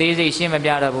ကြီးကိုအသေးစိတ်ရှင်းမပြ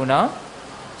တော့ဘူးနော်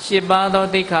၈ပါးသော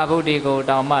သိက္ခာပုဒ်တွေကို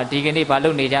တောင်မှဒီကနေ့ဘာလု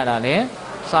ပ်နေကြတာလဲ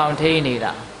စောင့်ထိန်နေ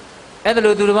တာအဲ့ဒါ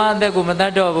လို့သူတစ်ပါးအသက်ကိုမတ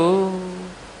တ်တော့ဘူး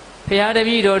ဖရာတပ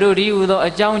ည့်တော်တို့ဒီဟူသော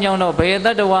အကြောင်းကြောင့်တော့ဘယ်တ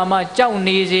တ္တဝါမှကြောက်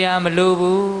နေစရာမလို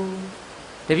ဘူး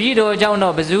တပည့်တော်ကြောင့်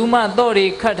တော့ဘယ်သူမှတော့တွေ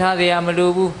ခတ်ထားစရာမလို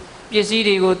ဘူးပစ္စည်း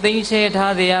တွေကိုသိမ်းဆဲ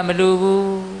ထားစရာမလိုဘူး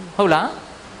ဟုတ်လား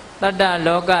တတ္တ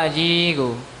လောကကြီး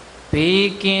ကို ဘေး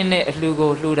ကင်းတဲ့အလှ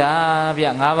ကိုလှူတာဗျ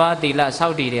၅ပါးသီလစော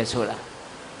င့်တည်တယ်ဆိုတာ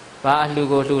ဘာအလှ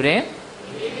ကိုလှူတယ်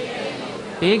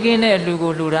ဘေးကင်းတဲ့အလှ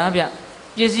ကိုလှူတာဗျ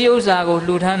ပစ္စည်းဥစ္စာကို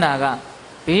လှူထမ်းတာက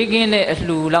ဘေးကင်းတဲ့အ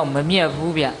လှလောက်မမြတ်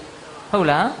ဘူးဗျဟုတ်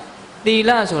လားသီ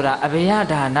လဆိုတာအဘယ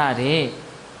ဒါနတဲ့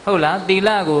ဟုတ်လားသီလ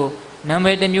ကိုနာမ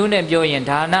ည်တစ်မျိုးနဲ့ပြောရင်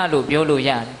ဒါနလို့ပြောလို့ရ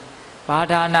တယ်ဘာ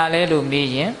ဒါနလဲလို့မေး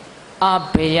ရင်အ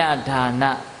ဘယဒါန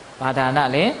ဘာဒါန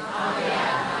လဲ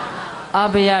အ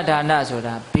ဘယဒါနဆို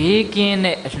တာဘေးကင်း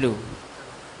တဲ့အလှ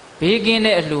ဘေးကင်း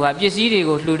တဲ့အလှဟာပစ္စည်းတွေ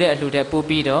ကိုလှူတဲ့အလှတဲ့ပို့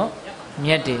ပြီးတော့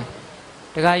မြတ်တယ်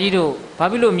တခါကြီးတို့ဘာ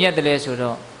ဖြစ်လို့မြတ်တယ်လဲဆို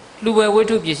တော့လှူပွဲဝိ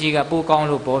ထုပစ္စည်းကပိုကောင်း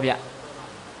လို့ပေါ့ဗျ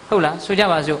ဟုတ်လားဆိုကြ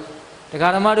ပါစို့တခါ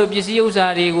ဓမ္မတို့ပစ္စည်းဥစ္စာ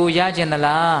တွေကိုရကျင်သ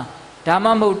လားဒါမှ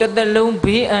မဟုတ်တစ်သက်လုံး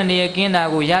ဘေးအန္တရာယ်ကင်းတာ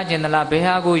ကိုရကျင်သလားဘယ်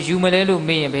ဟာကိုယူမလဲလို့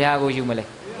မေးရင်ဘယ်ဟာကိုယူမလဲ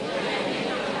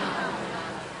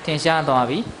ထင်ရှားသွား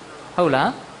ပြီဟုတ်လား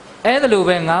အဲ့ဒါလို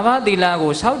ပဲ၅ပါးသီလ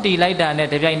ကိုစောင့်တည်လိုက်တာနဲ့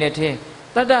တပြိုင်နက်တည်း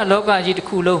တတ္တလောကကြီးတစ်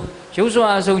ခုလုံးရုပ်စွာ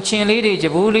အစုံချင်းလေးတွေကြ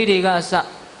ဘိုးလေးတွေကအစ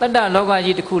တတ္တလောက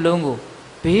ကြီးတစ်ခုလုံးကို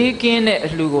ဘေးကင်းတဲ့အ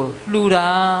လှကိုလှူတာ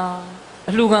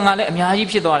အလှခံကလည်းအများကြီး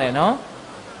ဖြစ်သွားတယ်နော်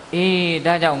အေး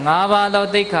ဒါကြောင့်၅ပါးသော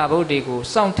သိက္ခာပုဒ်တွေကို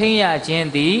စောင့်ထိန်ရခြင်း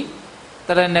သည်တ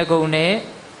ရဏဂုံနဲ့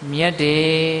မြတ်တ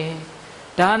ယ်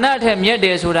ဒါနထက်မြတ်တ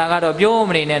ယ်ဆိုတာကတော့ပြော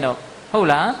မနေနဲ့တော့ဟုတ်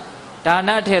လားဒါန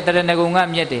ထက်တရဏဂုံက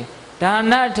မြတ်တယ်ဒါ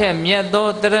နထက်မြတ်သော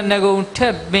တရဏဂုံထ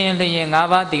က်ပင်လျင်၅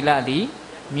ပါးသီလသည်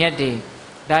မြတ်တယ်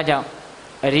ဒါကြောင့်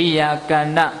အရိယာကဏ္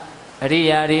ဍအရိ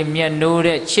ယာတွေမြတ်နိုး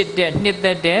တဲ့ချစ်တဲ့နှစ်သ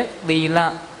က်တဲ့သီလ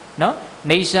နော်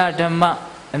နေသာဓမ္မ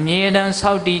အမြဲတမ်း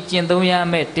စောင့်တည်ကျင့်သုံးရ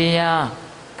မယ့်တရား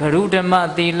ဂရုဓမ္မ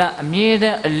သီလအမြဲတ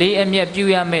မ်းအလေးအမြတ်ပြု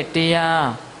ရမယ့်တရား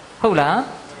ဟုတ်လား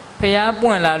ဖះပွ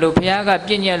င့်လာလို့ဖះက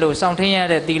ပြည့်ညက်လို့စောင့်ထင်းရ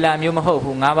တဲ့သီလမျိုးမဟုတ်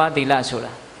ဘူး၅ပါးသီလဆို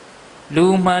တာလူ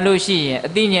မှန်လို့ရှိရင်အ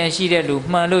သိဉာဏ်ရှိတဲ့လူ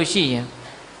မှန်လို့ရှိရင်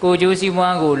ကိုကျိုးစည်း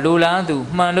ပွားကိုလိုလားသူ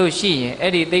မှန်လို့ရှိရင်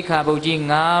အဲ့ဒီသိက္ခာပုဒ်ကြီး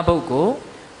၅ပုဒ်ကို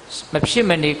မဖြစ်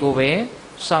မနေကိုပဲ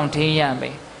စောင့်ထင်းရမ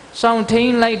ယ်စောင့်ထ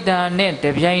င်းလိုက်တာနဲ့တ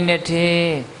ပြိုင်နက်တ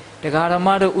ည်းတရားဓမ္မ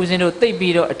တို့ဦးဇင်းတို့သိပ်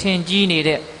ပြီးတော့အထင်ကြီးနေ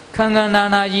တဲ့ခန္ဓာနာ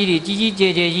နာကြီးတွေကြီးကြီးကျ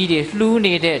ယ်ကျယ်ကြီးတွေလှူး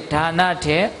နေတဲ့ဒါနထ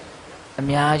က်အ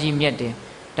များကြီးမြတ်တယ်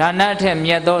ဒါနထက်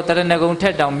မြတ်သောတရဏဂုံထ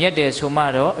က်တောင်မြတ်တယ်ဆိုမှ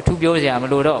တော့အထူးပြောစရာမ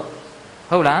လိုတော့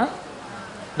ဟုတ်လား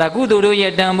ဒါကုသိုလ်တို့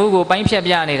ရဲ့တန်ဖိုးကိုပိုင်းဖြတ်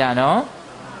ပြနေတာနော်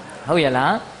ဟုတ်ရဲ့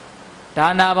လားဒါ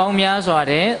နာပေါင်းများစွာ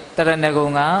တဲ့တရဏဂုံ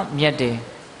ကမြတ်တယ်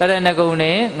တရဏဂုံ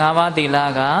နဲ့၅ပါးသီလ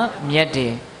ကမြတ်တ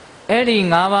ယ်အဲ့ဒီ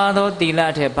၅ပါးသောသီလ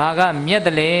ထက်ဘာကမြတ်တ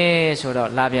ယ်လဲဆိုတော့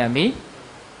လာပြန်ပြီ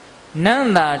နန္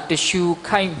တာတရှူ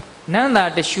ခိုင်နန္တာ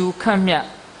တရှူခန့်မြတ်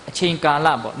အချိန်ကာလ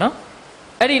ပေါ့နော်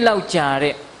အဲ့ဒီလောက်ကြာ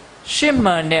တဲ့ရှစ်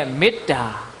မှန်တဲ့မေတ္တာ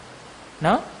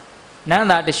နော်နန္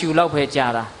တာတရှူလောက်ပဲကြာ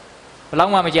တာဘယ်လော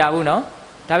က်မှမကြာဘူးနော်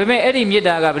ဒါပေမဲ့အဲ့ဒီမေတ္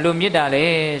တာကဘယ်လိုမေတ္တာလဲ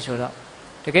ဆိုတော့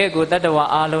တကယ်ကိုတတ္တဝါ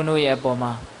အားလုံးတို့ရဲ့အပေါ်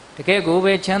မှာတကယ်ကို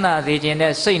ပဲချမ်းသာစေခြင်း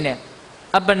တဲ့စိတ်နဲ့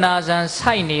အပ္ပနာဇံ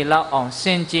စိုက်နေလောက်အောင်စ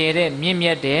င်ကြယ်တဲ့မြင့်မြ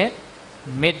တ်တဲ့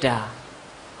မေတ္တာ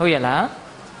ဟုတ်ရဲ့လား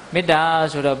မေတ္တာ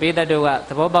ဆိုတော့ဘေးတတ်တို့ကသ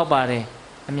ဘောပေါက်ပါတယ်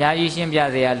အများကြီးရှင်းပြ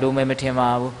เสียလိုမယ်မထင်ပါ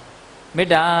ဘူးမေ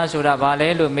တ္တာဆိုတာဘာလဲ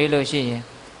လို့မေးလို့ရှိရင်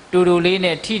တူတူလေး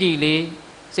နဲ့ထိထိလေး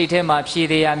စိတ်ထဲမှာဖြည့်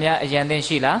တရားများအရင်သိ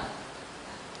ရှိလား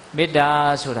မေတ္တာ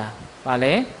ဆိုတာဘာ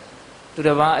လဲသူတ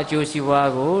စ်ပါးအကျိုးစီးပွား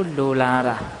ကိုလိုလား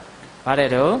တာဗါတဲ့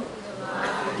တော့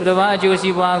သူတစ်ပါးအကျိုး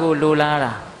စီးပွားကိုလိုလား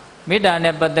တာမေတ္တာ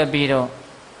နဲ့ပတ်သက်ပြီးတော့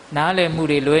နားလည်မှု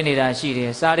တွေလွဲနေတာရှိတ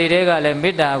ယ်စာရီတွေကလည်းမေ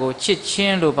တ္တာကိုချစ်ချ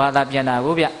င်းလို့ဘာသာပြန်တာ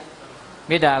ကိုဗျ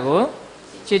မေတ္တာကို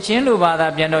ချစ်ချင်းလို့ဘာသာ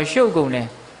ပြန်တော့ရှုပ်ကုန်တယ်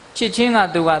ချစ်ချင်းက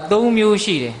သူက၃မျိုး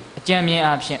ရှိတယ်အကြံမြင်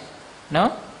အားဖြင့်နော်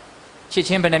ချစ်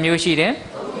ချင်းဘယ်နှမျိုးရှိတယ်၃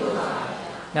မျိုးပါ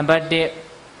နံပါတ်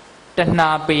1တဏှာ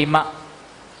ပေမ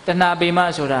တဏှာပေမ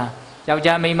ဆိုတာယော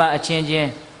က်ျားမိန်းမအချင်းချင်း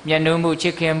မျက်နှာမှုချ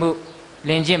စ်ခင်မှုလ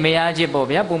င်ချစ်မယားချစ်ပေါ့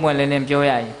ဗျာပုံမှန်လင်းလင်းပြော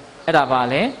ရရင်အဲ့ဒါပါ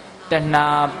လေတဏှာ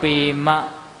ပေမ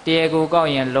တရားကိုကောက်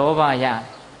ရင်လောဘရတယ်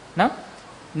နော်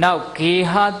နောက်ဂေ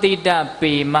ဟတိတ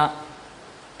ပေမ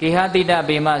ဂေဟတိတ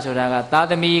ပေမဆိုတာကသား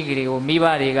သမီးတွေကိုမိဘ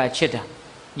တွေကချစ်တာ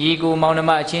ညီကိုမောင်နှ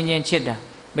မအချင်းချင်းချစ်တာ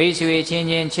မိတ်ဆွေအချင်း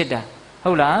ချင်းချစ်တာ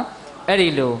ဟုတ်လားအဲ့ဒီ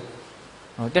လို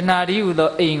တဏှာဒီဟူသော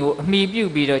အိမ်ကိုအမိပြု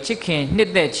ပြီးတော့ချစ်ခင်နှစ်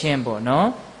သက်ခြင်းပေါ့နော်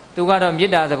သူကတော့မေ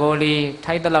တ္တာသဘောလေး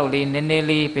ထိုက်တလောက်လေးနည်းနည်း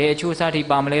လေးဘယ်အချိုးစားထိ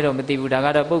ပါမလဲတော့မသိဘူးဒါက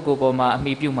တော့ပုဂ္ဂိုလ်ပေါ်မှာအ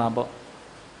မိပြုမှာပေါ့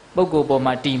ပုဂ္ဂိုလ်ပေါ်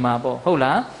မှာတီမှာပေါ့ဟုတ်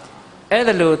လားအဲ့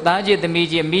ဒါလို့သားချစ်သမီး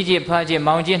ချစ်မိချစ်ဖားချစ်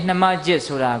မောင်ချစ်နှမချစ်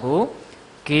ဆိုတာကို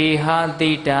ဂေဟ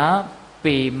တိတ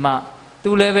ပေမသူ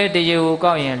လည်းပဲတရားကို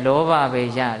ကောက်ရင်လောဘပဲ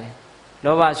ရတယ်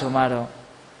လောဘဆိုမှတော့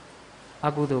အ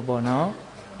ကုသိုလ်ပေါ့နော်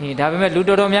ဒါပေမဲ့လူ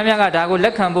တော်တော်များများကဒါကိုလ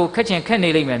က်ခံဖို့ခက်ချင်ခက်နေ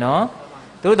လိမ့်မယ်နော်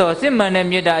သို့တော်စစ်မှန်တဲ့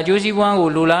မေတ္တာအကျိုးစီးပွားကို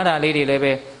လိုလားတာလေးတွေလည်း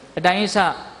ပဲအတိုင်းအဆ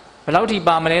ဘယ်လောက်ထိ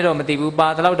ပါမလဲတော့မသိဘူးပါ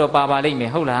တလောက်တော့ပါလိမ့်မ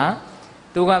ယ်ဟုတ်လား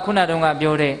သူကခုနတုန်းက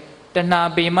ပြောတဲ့တဏှာ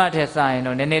ပေမထက်စာရင်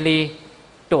တော့နည်းနည်းလေး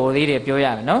တော်သေးတယ်ပြောရ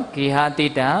မယ်နော်ဂေဟတိ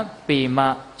တပေမ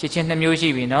ချစ်ချင်း2မျိုးရှိ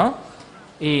ပြီနော်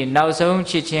အေးနောက်ဆုံး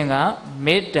ချစ်ချင်းက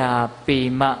မေတ္တာပေ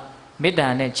မမေတ္တာ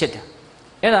နဲ့ချစ်တာ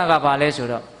အဲ့ဒါကဘာလဲဆို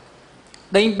တော့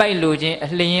သိမ့်ပိုက်လိုခြင်းအ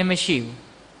လျင်းမရှိဘူး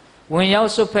ဝင်ရောက်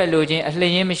စွတ်ဖက်လိုခြင်းအလျ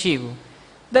င်းမရှိဘူး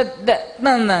တက်တ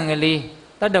န်ကလေး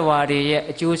တတ္တဝါတွေရဲ့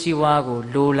အကျိုးစီးပွားကို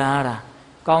လိုလားတာ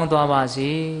ကောင်းသွားပါစေ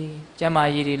ကျမ်းမာ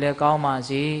ရေးတွေလည်းကောင်းပါ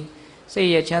စေစိတ်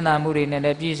ရဲ့ချမ်းသာမှုတွေနဲ့လ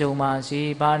ည်းပြည့်စုံပါစေ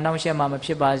ဘာနှောင့်ယှက်မှမဖြ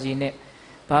စ်ပါစေနဲ့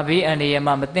ဘာဘေးအန္တရာယ်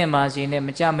မှမသင့်ပါစေနဲ့မ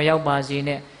ကြမရောက်ပါစေ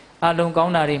နဲ့အလုံးကော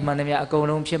င်းတာတွေမှန်သမျှအကုန်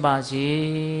လုံးဖြစ်ပါစေ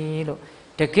လို့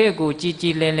တကယ့်ကိုကြည်ကြ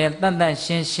ည်လင်လင်တန်တန်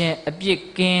ရှင်းရှင်းအပြစ်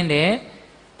ကင်းတဲ့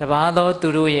တပါးသောသူ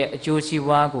တို့ရဲ့အကျိုးစီး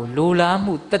ပွားကိုလိုလား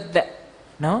မှုတက်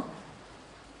နော်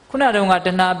ခုနတုန်းကတ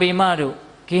ဏှာပေမတို့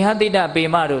ဂေဟတိတပေ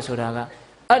မတို့ဆိုတာက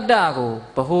အတ္တကို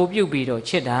ဗဟိုပြုပြီးတော့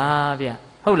ချစ်တာဗျ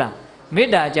ဟုတ်လားမေ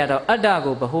တ္တာကြတော့အတ္တ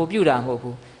ကိုဗဟိုပြုတာမဟုတ်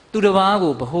ဘူးသူတစ်ပါး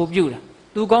ကိုဗဟိုပြုတာ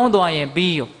သူကောင်းသွားရင်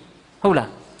ပြီးရောဟုတ်လား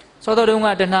သောတော်တုန်းက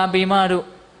တဏှာပေမတို့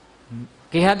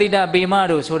ဂေဟတိတပေမ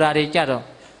တို့ဆိုတာတွေကြတော့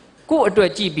ကိုယ့်အတွ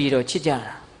က်ကြည့်ပြီးတော့ချစ်ကြ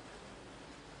တာ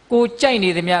ကိုကြိုက်နေ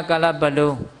သမျှကာလပတ်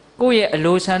လုံးကိုယ့်ရဲ့အ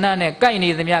လိုဆန္ဒနဲ့ကိုက်နေ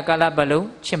သမျှကာလပတ်လုံး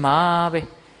ချစ်မှာပဲ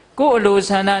ကိုယ့်အလို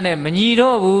ဆန္ဒနဲ့မညီ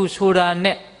တော့ဘူးဆိုတာ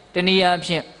နဲ့တနည်းအားဖြ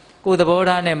င့်ကိုယ်သဘော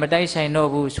ထားနဲ့မတိုက်ဆိုင်တော့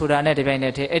ဘူးဆိုတာနဲ့တပြိုင်န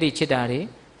က်တည်းအဲ့ဒီချစ်တာတွေ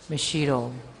မရှိတော့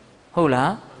ဘူးဟုတ်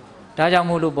လားဒါကြောင့်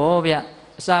မို့လို့ဗောဗျ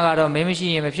အစကတော့မင်းမရှိ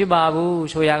ရင်မဖြစ်ပါဘူး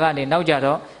ဆိုရကနေနောက်ကြ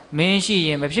တော့မင်းရှိရ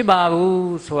င်မဖြစ်ပါ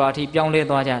ဘူးဆိုတာအထိပြောင်းလဲ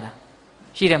သွားကြတာ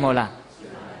ရှိတယ်မဟုတ်လား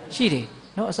ရှိတယ်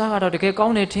နော်အစကတော့တကယ်ကော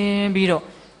င်းတယ်ထင်ပြီးတော့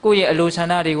ကိုယ့်ရဲ့အလိုဆန္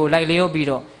ဒတွေကိုလိုက်လျောပြီး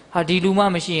တော့ဟာဒီလူမှ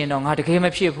မရှိရင်တော့ငါတကယ်မ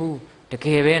ဖြစ်ဘူးတက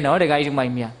ယ်ပဲနော်တကယ်ကြီးမို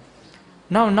င်းမြ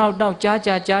နောက်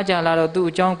ကြားလာတော့သူ့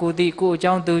အကြောင်းကိုသိကို့အ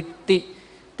ကြောင်းသူ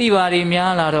သိပါရီ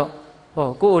များလာတော့ဟော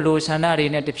ကို့အလိုဆန္ဒတွေ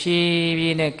နဲ့တဖြည်းဖြ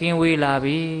ည်းနဲ့ကင်းဝေးလာ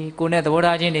ပြီကိုနဲ့သဘော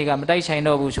ထားချင်းတွေကမတိုက်ဆိုင်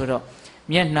တော့ဘူးဆိုတော့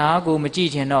မျက်နှာကိုမကြည့်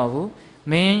ချင်တော့ဘူး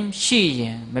မင်းရှိရ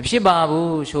င်မဖြစ်ပါ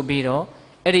ဘူးဆိုပြီးတော့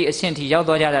အဲ့ဒီအဆင့်ထိရောက်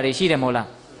သွားကြတာတွေရှိတယ်မဟုတ်လား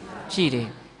ရှိတယ်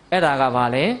အဲ့ဒါကဘာ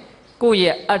လဲကိုယ့်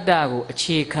ရဲ့အတ္တကိုအ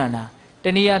ခြေခံတာတ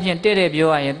နည်းအားဖြင့်တဲ့ပြော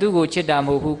ရရင်သူ့ကိုချစ်တာမ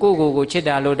ဟုတ်ဘူးကိုချစ်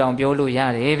တာလို့တောင်ပြောလို့ရ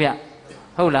တယ်ဗျ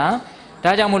ဟုတ်လား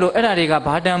ဒါကြောင့်မလို့အဲ့ဒါတွေက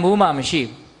ဘာတန်ဖိုးမှမရှိ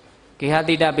ဘူးဂေဟ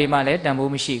တိတပေမှလည်းတန်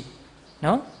ဖိုးမရှိဘူး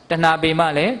နော်တဏှာပေမှ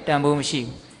လည်းတန်ဖိုးမရှိ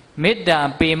ဘူးမေတ္တာ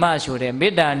ပေမှဆိုတဲ့မေ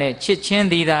တ္တာနဲ့ချစ်ချင်း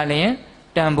သည်သာလျှင်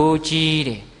တန်ဖိုးကြီးတ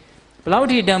ယ်ဘယ်လောက်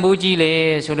ထိတန်ဖိုးကြီးလဲ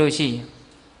ဆိုလို့ရှိရင်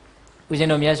ဦးဇင်း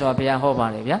တို့မြတ်စွာဘုရားဟောပါ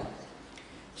တယ်ဗျာ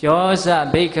ယောဇ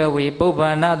ဘိက္ခဝေပုဗ္ဗ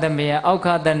န္နသမေယအောက်ခ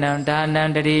တနံဒါနံ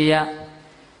တရိယ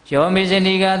ယောမေဇ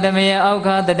နိကသမေယအောက်ခ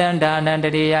တတံဒါနံတ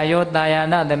ရိယယောတာယာ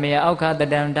နသမေယအောက်ခတ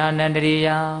တံဒါနံတရိယ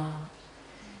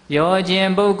ယောခြ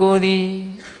င်းပုဂ္ဂိုလ်သည်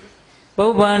ပု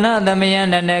ဗ္ဗန္နသမယ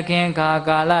နနခင်ခါ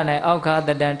ကာလ၌အောက်ခတ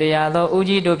တံတရားသောဥ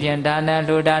ကြီးတို့ဖြင့်ဒါနံ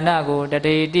လူဒါနကိုတ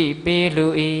တိတိပေးလူ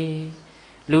၏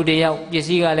လူတယောက်ပစ္စ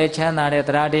ည်းကလည်းချမ်းသာတယ်တ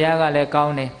ရားတရားကလည်းကော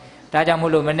င်းတယ်ဒါကြောင့်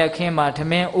မို့လို့မနက်ခင်းမှာထ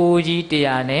မင်းအိုးကြီးတ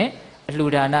ရားနဲ့အလှူ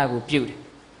ဒါနကိုပြုတယ်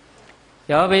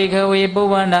ယောဘိခဝေပု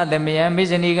ဗ္ဗန္နသမယမိ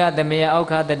ဇနိကသမယအောက်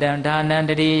ခတတံဒါနံ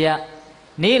တရိယ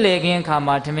နေ့လေခင်းခါ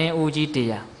မှာထမင်းအိုးကြီးတ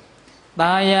ရား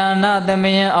တာယာနသမ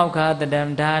ယအောက်ခတတံ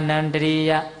ဒါနံတရိ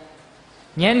ယ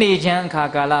ညနေချမ်းအခါ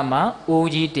ကာလမှာအိုး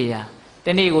ကြီးတရားတ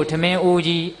နေ့ကိုထမင်းအိုး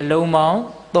ကြီးအလုံးပေါင်း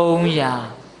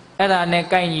300အဲ့ဒါနဲ့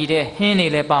ကိုက်ညီတဲ့ဟင်းတွေ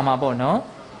လည်းပါမှာပေါ့နော်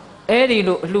အဲ့ဒီ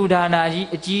လိုအလှူဒါနာကြီး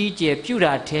အကြီးအကျယ်ပြု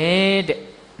တာတဲ့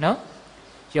နော်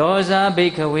ယောဇာဘိ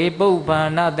က္ခဝေပုဗ္ဗန္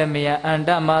နသမယအန္တ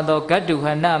မသောဂတ္တုဟ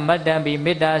နမတ္တံပိ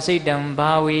မေတ္တာစိတ်တံ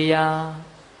ဘာဝေယ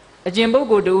အကျင့်ပုဂ္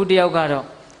ဂိုလ်တူတယောက်ကတော့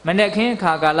မနေ့ခင်းအ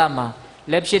ခါကာလမှာ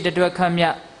လက်ဖြစ်တွက်ခတ်မြ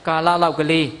ကာလလောက်က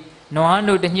လေးနွား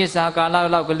တို့တညစ်စာကာလ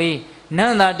လောက်ကလေးန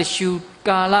န္တာတရှူ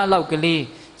ကာလလောက်ကလေး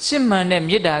စစ်မှန်တဲ့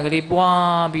မေတ္တာကလေး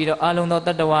ပွားပြီးတော့အလုံးသောတ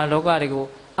တ္တဝါလောကတွေကို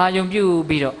အာယုံပြု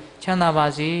ပြီးတော့ချမ်းသာပါ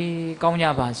စေကောင်းကြ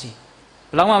ပါစေ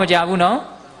ဘယ်တော့မှမကြဘူးနော်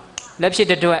လက်ဖြစ်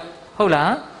တွက်ဟုတ်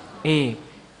လားအေး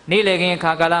နေ့လေခင်းအ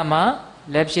ခါကာလမှာ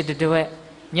လက်ဖြစ်တွက်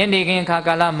ညနေခင်းအခါ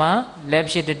ကာလမှာလက်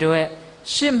ဖြစ်တွက်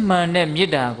စစ်မှန်တဲ့မေ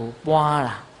တ္တာကိုပွား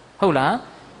တာဟုတ်လား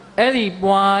အဲ့ဒီ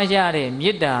ပွားရတဲ့မေ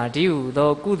တ္တာဒီဟု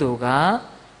သောကုသိုလ်က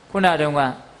ခုနတုန်းက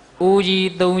အိုးကြီး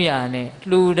300နဲ့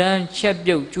လှူဒန်းချက်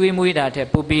ပြုတ်ကျွေးမွေးတာထက်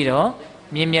ပိုပြီးတော့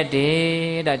မြင့်မြတ်တ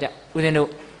ယ်ဒါကြောင့်ဦးဇင်းတို့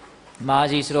မာ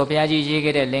စီစတော်ဘုရားကြီးရေး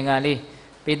ခဲ့တဲ့လင်္ကာလေး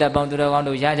ပိဿပေါင်းသူတော်ကောင်း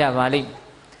တို့ရကြပါလိမ့်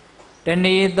တ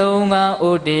နေ့3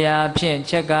 အိုတရားဖြင့်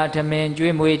ချက်ကထမင်း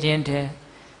ကျွေးမွေးခြင်းထဲ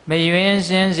မယွင်းစ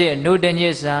င်းစစ်နှုတ်တည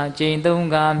စ်စာကျိန်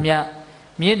3 မြ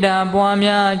မေတ္တာပွား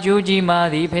များအကျိုးကြီးမာ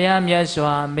သည်ဘုရားမြတ်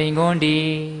စွာမိန်ခွန်းသည်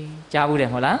ကြားဘူးတယ်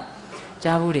မဟုတ်လား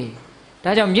ကြားဘူးတယ်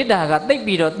ဒါကြောင့်မေတ္တာကသိပ်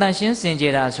ပြီးတော့တန်ရှင်းစင်ကြ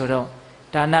ယ်တာဆိုတော့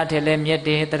ဒါနထက်လည်းမြတ်တ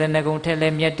ယ်တရဏဂုံထက်လ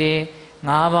ည်းမြတ်တယ်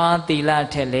5 ပါးသီလ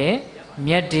ထက်လည်း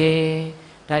မြတ်တယ်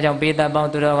ဒါကြောင့်ပေတပေါင်း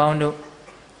သူတော်ကောင်းတို့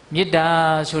မေတ္တာ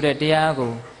ဆိုတဲ့တရား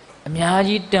ကိုအများ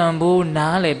ကြီးတန်ဖိုး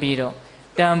နားလည်ပြီးတော့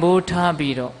တန်ဖိုးထား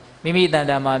ပြီးတော့ မိမိတန်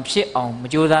တာမှာဖြစ်အောင်မ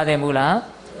ကြိုးစားသင့်ဘူးလား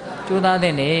ကြိုးစားသ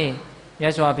င့်နေမြ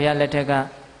တ်စွာဘုရားလက်ထက်က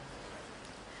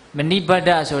မဏိပတ္တ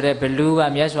ဆိုတဲ့ဘလူးက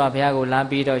မြတ်စွာဘုရားကိုလမ်း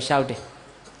ပြီးတော့လျှောက်တယ်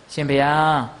ရှင်ဘု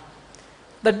ရား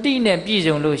တတိနဲ့ပြည့်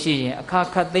စုံလို့ရှိရင်အခါ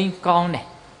ခတ်သိမ်းကောင်းတယ်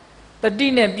တတိ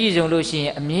နဲ့ပြည့်စုံလို့ရှိရ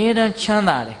င်အမြဲတမ်းချမ်း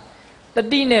သာတယ်တ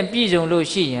တိနဲ့ပြည့်စုံလို့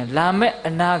ရှိရင်လာမဲ့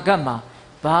အနာဂတ်မှာ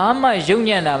ဘာမှယုံ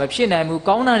ညံ့တာမဖြစ်နိုင်ဘူး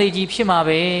ကောင်းတာတွေကြီးဖြစ်မှာ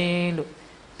ပဲလို့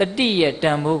တတိရဲ့တ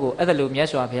န်ဖိုးကိုအဲ့ဒါလိုမြတ်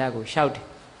စွာဘုရားကိုလျှောက်တယ်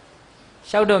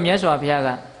လျှောက်တော့မြတ်စွာဘုရားက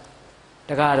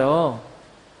တကားတော့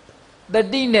တ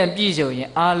တိနဲ့ပြည့်စုံရင်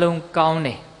အာလုံးကောင်းတ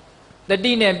ယ်တ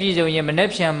တိနဲ့ပြည့်စုံရင်မနှက်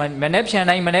ဖြန်တို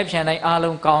င်းအာ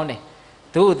လုံးကောင်းတယ်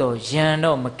သို့တော့ယံ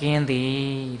တော့မကင်း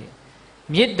သေးတဲ့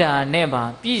မေတ္တာနဲ့ပါ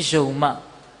ပြည့်စုံမှ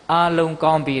အာလုံး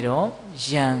ကောင်းပြီးတော့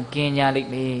ယံကင်းကြလိမ့်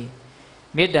မယ်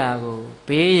မေတ္တာကို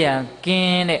ဘေးရန်က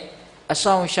င်းတဲ့အ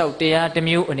ဆောင်လျှောက်တရားတစ်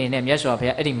မျိုးအနေနဲ့မြတ်စွာဘု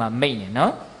ရားအဲ့ဒီမှာမိတ်နေ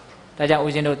နော်ဒါကြောင့်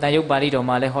ဦးဇင်းတို့တန်ရုပ်ပါဠိတော်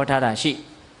မှာလည်းဟောထားတာရှိ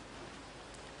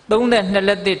32လ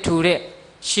က်သစ်ထူတဲ့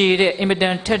ရှည်တဲ့အင်မတ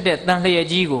န်ထက်တဲ့တန်လျက်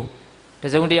ကြီးကိုတ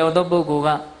စုံတယောက်သောပုဂ္ဂိုလ်က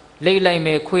လိမ့်လိုက်မ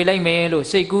ယ်ခွေလိုက်မယ်လို့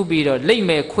စိတ်ကူးပြီးတော့လိမ့်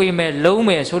မယ်ခွေမယ်လုံးမ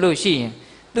ယ်ဆိုလို့ရှိရင်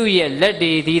သူ့ရဲ့လက်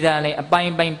တွေဒီသာလည်းအပို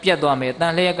င်းပိုင်းပြတ်သွားမယ်တ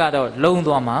န်လျက်ကတော့လုံး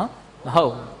သွားမှာမဟု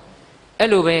တ်အဲ့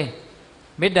လိုပဲ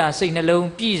မေတ္တာစိတ်နှလုံး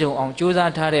ပြည့်စုံအောင်ကြိုး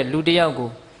စားထားတဲ့လူတစ်ယောက်ကို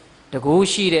တကူ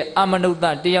ရှိတဲ့အမနုဿ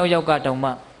တယောက်ယောက်ကတောင်မှ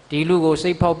ဒီလူကိုစိ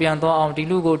တ်ဖောက်ပြန်သွားအောင်ဒီ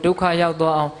လူကိုဒုက္ခရောက်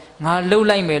သွားအောင်ငါလှုပ်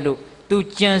လိုက်မယ်လို့သူ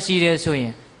ကြံစီတယ်ဆိုရ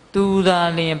င်သူသာ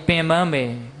လျင်ပင်ပန်းမ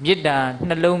ယ်မေတ္တာ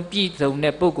နှလုံးပြည့်စုံ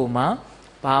တဲ့ပုဂ္ဂိုလ်မှာ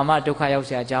ဘာမှဒုက္ခရောက်เ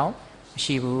สียအကြောင်းမ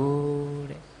ရှိဘူး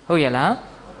တဲ့ဟုတ်ရဲ့လား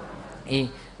အေး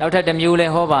နောက်ထပ်တစ်မျိုးလဲ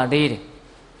ဟောပါသေးတယ်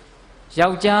ယော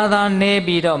က်ျားသားနေ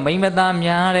ပြီးတော့မိန်းမသား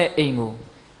များတဲ့အိမ်ကို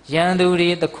ရန်သူတွေ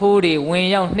တခိုးတွေဝင်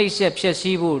ရောက်နှိပ်စက်ဖျက်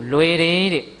ဆီးဖို့လွယ်တယ်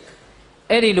တဲ့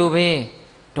အဲ့ဒီလိုပဲ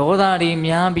ဒေါသတွေ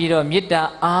များပြီးတော့မေတ္တာ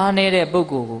အားနေတဲ့ပုဂ္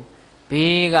ဂိုလ်ကို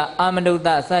ဘေးကအမနုဿ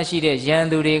အစရှိတဲ့ရန်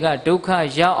သူတွေကဒုက္ခ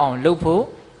ရောက်အောင်လုပ်ဖို့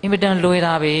အင်မတန်လွယ်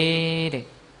တာပဲတဲ့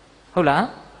ဟုတ်လား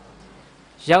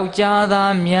ယောက်ျား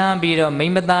သားများပြီးတော့မိ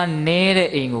န်းမသားနေတဲ့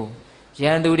အိမ်ကိုရ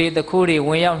န်သူတွေတခိုးတွေဝ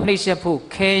င်ရောက်နှိပ်စက်ဖို့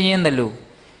ခဲရင်းတယ်လို့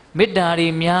မေတ္တာတွေ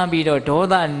များပြီးတော့ဒေါ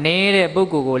သနေတဲ့ပုဂ္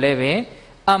ဂိုလ်ကိုလည်းပဲ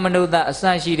အမနုဿအစ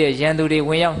ရှိတဲ့ရန်သူတွေဝ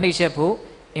င်ရောက်နှိပ်စက်ဖို့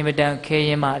အင်မတန်ခဲရ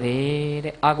င်းပါတယ်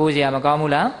တဲ့အာကိုစရာမကောင်း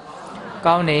ဘူးလား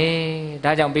ကောင်းတယ်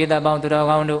ဒါကြောင့်ပေသက်ပေါင်းသူတော်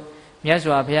ကောင်းတို့မြတ်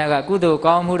စွာဘုရားကကုသိုလ်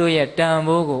ကောင်းမှုတို့ရဲ့တန်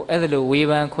ဖိုးကိုအဲ့ဒါလိုဝေ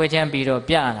ဖန်ခွဲခြမ်းပြီးတော့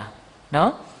ပြတာ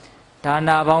နော်ဒါ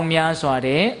နာပေါင်းများစွာ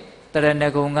တဲ့တရဏ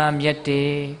ဂုံကမြတ်တ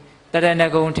ယ်တရဏ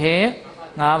ဂုံထဲ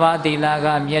5ပါးသီလက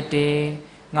မြတ်တယ်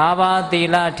5ပါးသီ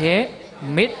လထဲ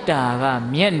မေတ္တာက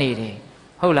မြတ်နေတယ်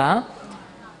ဟုတ်လား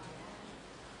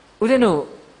ဦးဇင်းတို့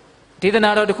ဒေသနာ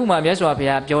တော်တစ်ခုမှမြတ်စွာဘု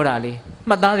ရားပြောတာလေ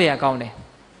မှတ်သားစရာကောင်းတယ်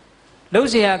လှုပ်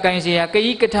เสียကင်เสียက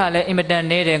ကြီးကထလည်းအင်မတန်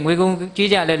နေတယ်ငွေကုန်ကြီး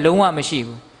ကြလည်းလုံးဝမရှိ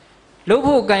ဘူးလှုပ်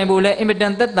ဖို့ကင်ဖို့လည်းအင်မတ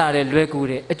န်သက်သာတယ်လွယ်ကူ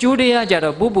တယ်အကျိုးတရားကြ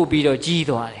တော့ပို့ပြီးတော့ကြီး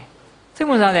သွားတယ်စိတ်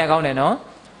ဝင်စားစရာကောင်းတယ်နော်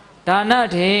ဒါန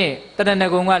တဲ့တရဏ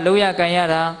ဂုံကလှုပ်ရကင်ရ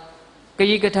တာက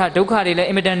ကြီးကထဒုက္ခတွေလည်း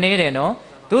အင်မတန်နေတယ်နော်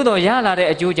သို့တော်ရလာတဲ့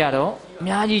အကျိုးကြတော့အ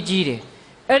များကြီးကြီးတယ်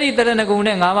အဲ့ဒီတရဏဂုံ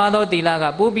နဲ့5ပါးသောသီလက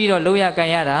ပို့ပြီးတော့လှုပ်ရကင်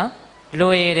ရတာ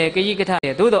လွယ်တယ်ကကြီးကထတ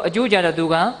ယ်သို့တော်အကျိုးကြတော့သူ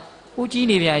ကဦးကြီး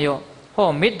နေပြန်ရောဟော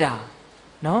မေတ္တာ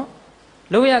နော်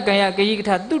လောရကံရကကြီးက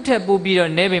ထသူ့ထက်ပို့ပြီးတော့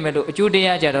နဲပေမဲ့လို့အကျိုးတ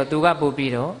ရားကြတော့သူကပို့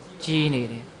ပြီးတော့ကြီးနေ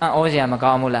တယ်အံ့ဩစရာမ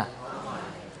ကောင်းဘူးလား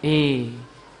အေး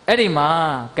အဲ့ဒီမှာ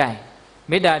ကဲ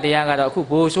မေတ္တာတရားကတော့အခု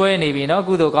ဘိုးဆွဲနေပြီနော်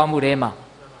ကုသိုလ်ကောင်းမှုထဲမှာ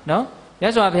နော်မြ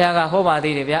တ်စွာဘုရားကဟောပါ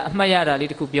သေးတယ်ဗျာအမှတ်ရတာလေး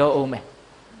တစ်ခုပြောအောင်မယ်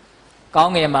ကော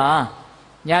င်းငယ်မှာ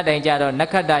ညတိုင်ကြတော့နက္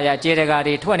ခတ္တရာကျေတကာ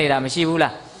တွေထွက်နေတာမရှိဘူး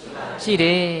လားရှိတ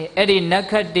ယ်အဲ့ဒီနက္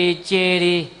ခတ္တေကျေ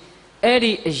တွေအဲ့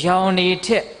ဒီအယောင်တွေထ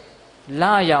က်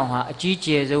လာရောင်ဟာအကြီးကျ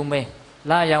ယ်ဆုံးပဲ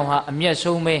လာရောင်ဟာအမျက်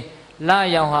ဆုံးပဲလာ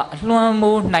ရောင်ဟာအလွှမ်း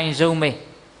မိုးနိုင်ဆုံးပဲ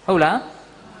ဟုတ်လား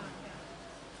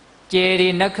ကျယ်ဒီ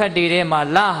နက္ခတ်တွေထဲမှာ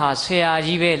လာဟာဆရာ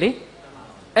ကြီးပဲလေ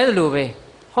အဲ့လိုပဲ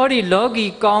ဟောဒီလောကီ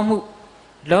ကောင်းမှု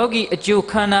လောကီအကျိုး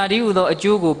ခန္ဓာတည်းဟူသောအ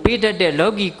ကျိုးကိုပေးတတ်တဲ့လော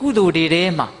ကီကုသိုလ်တွေထဲ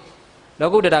မှာလော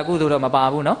ကုတ္တရာကုသိုလ်တော့မပါ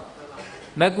ဘူးနော်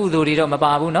မကုသိုလ်တွေတော့မ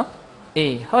ပါဘူးနော်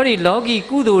အေးဟောဒီလောကီ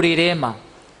ကုသိုလ်တွေထဲမှာ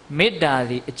မေတ္တာ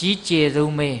သည်အကြီးကျယ်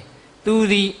ဆုံးပဲသူ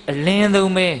သည်အလင်း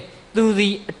ဆုံးပဲသူသ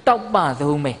ည်အတောက်ပ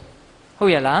ဆုံးပဲဟု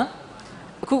တ်ရဲ့လား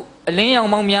အခုအလင်းရောင်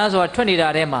ပေါင်းများစွာထွက်နေတာ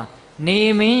ထဲမှာနေ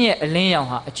မင်းရဲ့အလင်းရောင်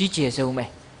ဟာအကြီးကျယ်ဆုံးပဲ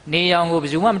နေရောင်ကိုဘ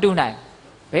ယ်သူမှမတူနိုင်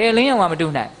ဘယ်အလင်းရောင်မှမတူ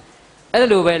နိုင်အဲ့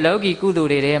လိုပဲလောကီကုသိုလ်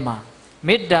တွေထဲမှာ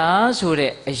မေတ္တာဆို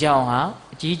တဲ့အယောင်ဟာ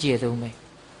အကြီးကျယ်ဆုံးပဲ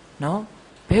နော်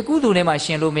ဘယ်ကုသိုလ်ထဲမှာရှ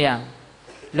င်လို့မရ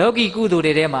လောကီကုသိုလ်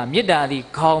တွေထဲမှာမေတ္တာသည်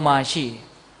ခေါင်းမှာရှိတယ်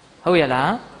ဟုတ်ရဲ့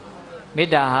လားမေ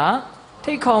တ္တာဟာ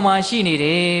ထိတ်ခေါင်းမှာရှိနေတ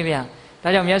ယ်ဗျာဒါ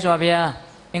ကြောင့်မြတ်စွာဘုရား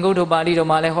အင်္ဂုတ္တပါဠိတော်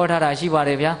မှာလည်းဟောထားတာရှိပါတ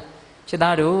ယ်ဗျာခြေ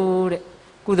သားတို့တဲ့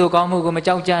ကုသိုလ်ကောင်းမှုကိုမ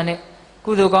ကြောက်ကြနဲ့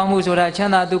ကုသိုလ်ကောင်းမှုဆိုတာချ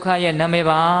မ်းသာဒုက္ခရဲ့နာမည်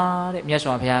ပါတဲ့မြတ်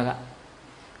စွာဘုရားက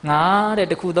ngã để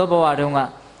được khu đó bao đông ạ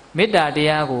mít đà đi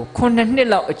à của con nên nít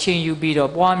lọ trên yu bi đó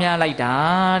bao nhiêu lại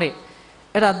đá đấy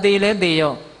ấy là tê lên tê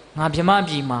yo ngã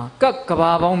bị mà các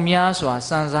bà bông mía xóa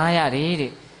sang giá ya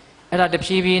đấy ấy là đẹp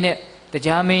xí bi nè để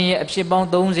cha mình ấp xí bông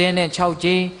đông dê nè chau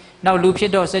chi nào lụp xí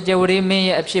đó sẽ chơi với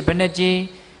mình ấp xí bên chi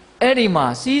ấy đi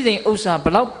mà xí gì ưu sa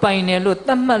bọc bay nè luôn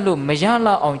tâm mà luôn mấy giờ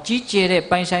là ông chỉ chơi để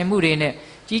bay sai mũi đấy nè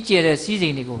chỉ chơi để xí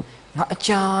gì này cô ngã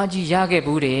cha chỉ ra cái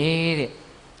bù đấy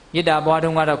nhất đã bao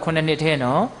đông ngã con nên thế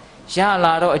nó xa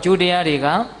là đó chú địa đi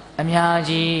cả em nhà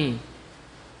gì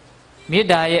biết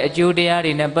đại chú địa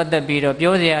đi nè bắt đầu bị rồi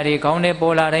biểu địa đi con này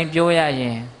bố la đánh biểu ya gì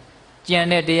chuyện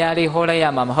này địa đi hồi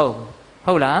lại mà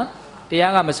hậu là địa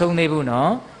cái mà sống này bu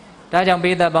nó ta chẳng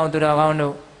biết ta bao tuổi đâu con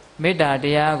đâu biết đại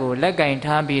địa của lấy cái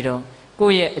tham bị rồi cô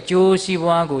ye chú si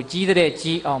hoa của chỉ để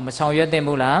chỉ ông mà sao yết tên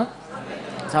bu là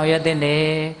sao yết tên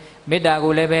này biết đại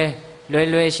của lấy về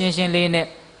lười xin lên nè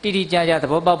đi cha tập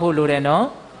bao phụ lười nó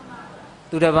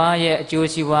tu đà ba ye chú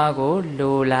si hoa của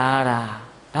lù la ra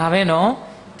đã biết nó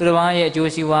tu đà ba ye chú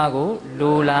si hoa của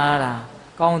lù la ra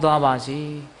công toa bà si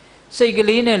xây cái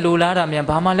lý này lù la ra miền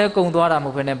Bắc mà lấy công toa ra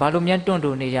một phần này bao nhiêu tuần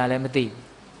đồ này ra lấy mất tỷ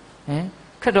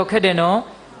khát đó khát đấy nó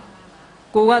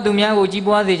cô qua tụi mình cô chỉ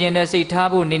bua thì trên đây xây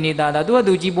tháp bộ nini ta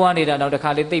tu chỉ bua này là nó được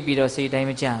khai lấy tỷ bị đó xây đây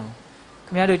mới chào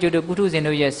không nhớ được chỗ được bút thu trên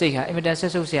đâu vậy xây hả em đang xây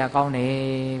sâu xe cao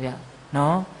này vậy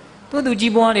nó tu chỉ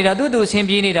bua này là tu xem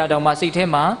gì này là đâu mà xây thế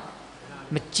mà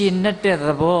chín nét đẹp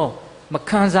đó mà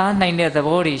khán giả này nét đẹp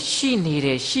đó thì xin đi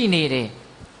đấy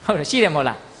không xin được một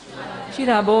là xin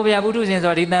là bố bây giờ bút thu trên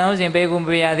rồi đi tao trên bé cùng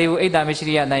bây giờ thì ấy ta mới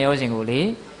xin ra này ở trên ngủ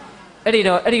lý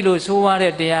ấy đi số hóa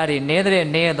đấy thì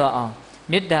nét đó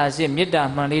miết đà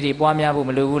mà đi qua nhà bố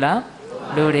mà lưu là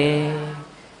lưu đi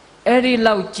ấy đi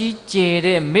lâu chỉ chế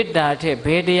đấy miết đà thế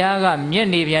bé đi cái miết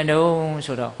này biển đâu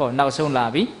số đó họ nào xong là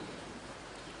bí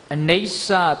anh ấy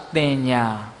sa tiền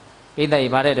nhà cái này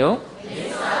bà đấy đâu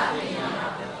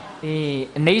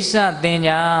nấy sa tiền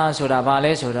nhà số đó bà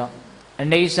lấy số đó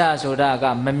nấy sa số đó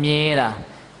cái mầm nhẹ là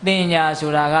tiền nhà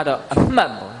số đó cái đó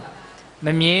mất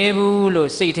mầm nhẹ bu lo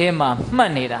xây thế mà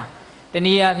mất này là tên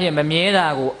đi à phía mầm nhẹ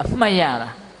là của mất ya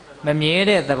là mầm nhẹ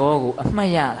đấy tập bộ của mất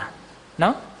ya là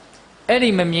nó ấy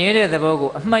đi mầm nhẹ đấy tập bộ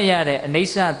của mất ya đấy nấy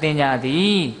sa tiền nhà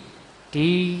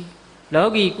thì lỡ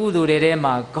cái cú đồ đấy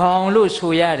mà con lúc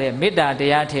xui ya đấy biết đã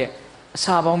đấy thế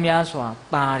sao bông nhá xóa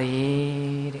ta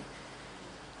đi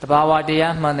tập vào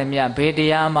đấy mà nem ya bé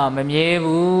đấy mà mầm nhẹ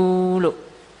bu lo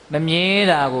mầm nhẹ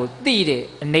là của tí đấy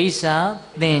nấy sa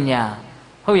tiền nhà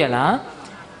ဟုတ်ရလား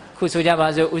ခုဆိုကြပါ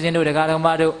စို့ဦးဇင်းတို့တရားတော်မ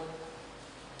တို့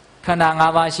ခန္ဓာ၅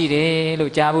ပါးရှိတယ်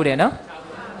လို့ကြားဘူးတယ်နော်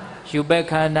ယူဘက်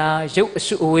ခန္ဓာရုပ်အ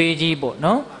စုအဝေးကြီးပေါ့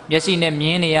နော်မျက်စိနဲ့မြ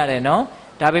င်နေရတယ်နော်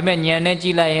ဒါပေမဲ့ဉာဏ်နဲ့ကြ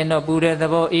ည့်လိုက်ရင်တော့ပူတဲ့သ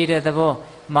ဘောအေးတဲ့သဘော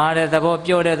မာတဲ့သဘော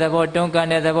ပြော့တဲ့သဘောတွန်းကန်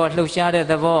တဲ့သဘောလှုပ်ရှားတဲ့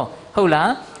သဘောဟုတ်လား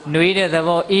နှွေးတဲ့သ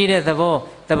ဘောအေးတဲ့သ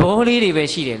ဘောလေးတွေပဲ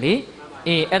ရှိတယ်လေ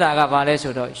အေးအဲ့ဒါကဘာလဲ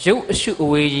ဆိုတော့ရုပ်အစုအ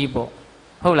ဝေးကြီးပေါ့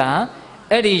ဟုတ်လား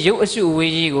အဲ့ဒီရုပ်အစုအ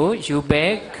ဝေးကြီးကိုယူဘ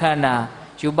က်ခန္ဓာ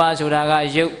ယူပါဆိုတာက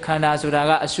ရုပ်ခန္ဓာဆိုတာ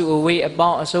ကအစုအဝေးအပေါ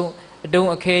င်းအစုံအတုံး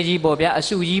အခဲကြီးပေါ့ဗျာအ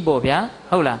စုကြီးပေါ့ဗျာ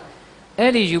ဟုတ်လား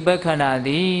အဲ့ဒီယူဘက်ခန္ဓာသ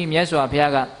ည်မြတ်စွာဘု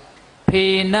ရားကဖေ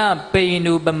နပိ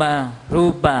ဏုပမံရူ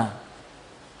ပံ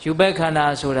ယူဘက်ခန္ဓာ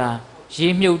ဆိုတာရေ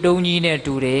မြုပ်တုံးကြီးနဲ့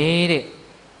တူတယ်တဲ့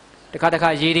တခါ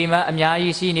ရေဒီမှာအများ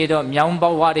ကြီးရှိနေတော့မြောင်း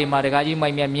ပေါဝတွေမှာတခါကြီးမို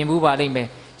က်မြင်ဘူးပါလိမ့်မယ်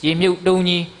ရေမြုပ်တုံး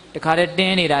ကြီးတခါတည်းတ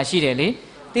င်းနေတာရှိတယ်လေ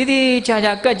တီး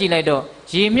ချာကတ်ကြည့်လိုက်တော့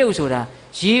ရေမြုပ်ဆိုတာ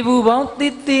ရေဘူးပေါင်း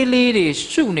သေးလေးတွေ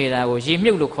စုနေတာကိုရေ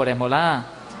မြုပ်လို့ခေါ်တယ်မဟုတ်လား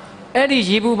အဲ့ဒီ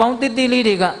ရေဘူးပေါင်းသေးလေး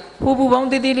တွေကဟိုဘူးပေါင်း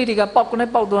သေးလေးတွေကပေါက်ကနေ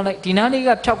ပေါက်သွားလိုက်ဒီနားလေးက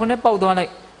ဖြောက်ကနေပေါက်သွားလိုက်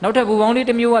နောက်ထပ်ဘူးပေါင်းလေး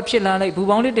တစ်မျိုးကဖြစ်လာလိုက်ဘူး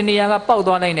ပေါင်းလေးတစ်နေရာကပေါက်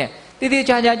သွားလိုက်နဲ့တေး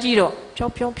ချာကြည့်တော့ဖြော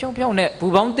က်နဲ့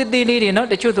ဘူးပေါင်းသေးလေးတွေနော်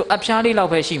တချို့ဆိုအဖျားလေးလော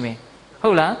က်ပဲရှိမယ်ဟု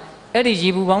တ်လားအဲ့ဒီရေ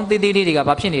ဘူးပေါင်းသေးလေးတွေက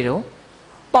ဘာဖြစ်နေတော့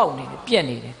ပေါက်နေတယ်ပြက်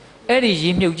နေတယ်အဲ့ဒီရေ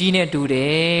မြုပ်ကြီးနဲ့တူတ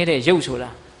ယ်တဲ့ရုပ်ဆိုတာ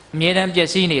အမြဲတမ်းပျက်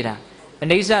စီးနေတာအ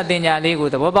နိစ္စတင်ညာလေးကို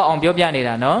သဘောပေါက်အောင်ပြောပြနေ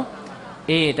တာနော်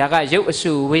အေးဒါကရုပ်အ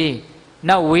စုဝေး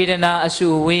နောက်ဝေဒနာအစု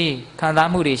ဝေးခံစား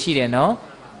မှုတွေရှိတယ်နော်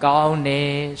ကောင်းတ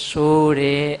ယ်ဆိုးတ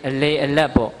ယ်အလေအလ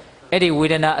တ်ပေါ့အဲ့ဒီဝေ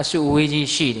ဒနာအစုဝေးကြီး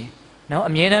ရှိတယ်နော်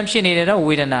အမြဲတမ်းဖြစ်နေတယ်တော့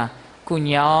ဝေဒနာခု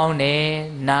ညောင်းတယ်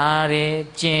နားတယ်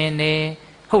ကျင်တယ်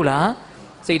ဟုတ်လား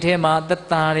စိတ်ထဲမှာသက်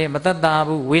သာတယ်မသက်သာ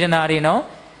ဘူးဝေဒနာတွေနော်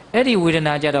အဲ့ဒီဝေဒ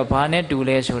နာကြတော့ဘာနဲ့တူ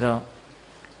လဲဆိုတော့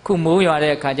ခုမိုးရွာ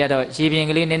တဲ့အခါကျတော့ရေပြင်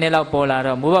ကလေးနည်းနည်းလောက်ပေါ်လာ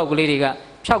တော့မိုးပေါက်ကလေးတွေက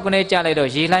ဖြောက်ကနေကျလိုက်တော့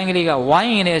ရေလှိုင်းကလေးကဝို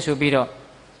င်းရင်လည်းဆိုပြီးတော့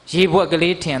ရေဘွက်က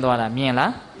လေးထင်သွားတာမြင်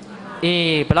လားအေး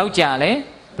ဘယ်လောက်ကြာလဲ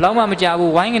ဘယ်လောက်မှမကြာ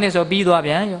ဘူးဝိုင်းကနေဆိုပြီးသွား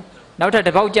ပြန်ရောနောက်ထပ်တ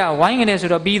စ်ပေါက်ကြာဝိုင်းကနေဆို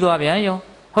တော့ပြီးသွားပြန်ရော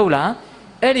ဟုတ်လား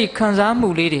အဲ့ဒီခံစားမှု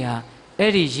လေးတွေဟာ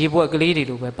အဲ့ဒီရေဘွက်ကလေးတွေ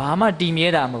လိုပဲဘာမှတည်မြဲ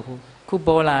တာမဟုတ်ဘူးခု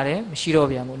ပေါ်လာတယ်မရှိတော့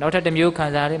ပြန်ဘူးနောက်ထပ်တစ်မျိုးခံ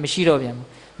စားတယ်မရှိတော့ပြန်ဘူး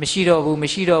မရှိတော့ဘူး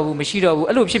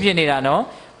အဲ့လိုဖြစ်နေတာနော်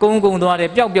ကုန်းကုန်းသွားတယ်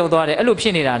ပျောက်ပျောက်သွားတယ်အဲ့လိုဖြ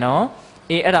စ်နေတာနော်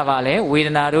အေးအဲ့ဒါပါလေဝေဒ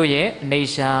နာတို့ရဲ့အနေ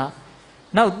ရှာ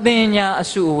နောက်သင်ညာအ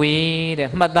စုအဝေးတဲ့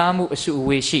မှတ်သားမှုအစုအ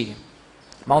ဝေးရှိတယ်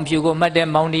မောင်ဖြူကိုမှတ်တယ်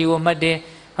မောင်ဒီကိုမှတ်တယ်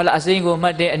ဟုတ်လားအစိမ်းကိုမှ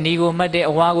တ်တယ်အနီကိုမှတ်တယ်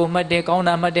အဝါကိုမှတ်တယ်ကောင်း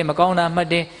တာမှတ်တယ်မကောင်းတာမှတ်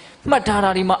တယ်မှတ်ထားတာ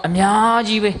ဒီမှာအများ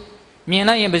ကြီးပဲမြင်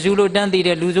လိုက်ရင်ဘယ်သူလို့တန်းသိတ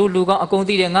ယ်လူစိုးလူကောင်းအကုန်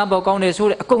သိတယ်ငါဘောကောင်းတယ်ဆို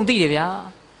တယ်အကုန်သိတယ်ဗျာ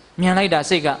မြင်လိုက်တာ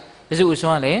စိတ်ကဘယ်သူအစွ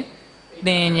မ်းလဲသ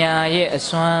င်ညာရဲ့အ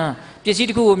စွမ်းပစ္စည်း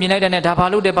တစ်ခုကိုမြင်လိုက်တဲ့နဲ့ဒါဘာ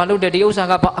လို့တယ်ဘာလို့တယ်ဒီဥစ္စာ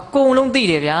ကဘာအကုန်လုံးသိ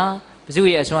တယ်ဗျာဘယ်သူ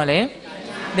ရဲ့အစွမ်းလဲ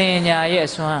သင်ညာရဲ့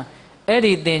အစွမ်းအဲ့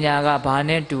ဒီသင်ညာကဘာ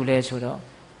နဲ့တူလဲဆိုတော့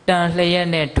တန်လျက်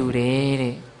နဲ့တူတယ်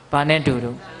တဲ့ဘာနဲ့တူ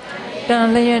တော့တန်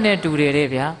လျက်နဲ့တူတယ်တဲ့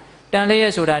ဗျာတန်လျ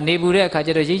က်ဆိုတာနေပူတဲ့အခါကျ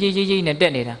တော့ရေးနဲ့တ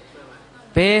က်နေတာ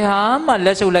ဘယ်ဟာမှလ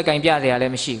က်ဆုပ်လက်ကင်ပြရလ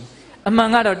ည်းမရှိဘူးအမှန်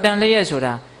ကတော့တန်လျက်ဆို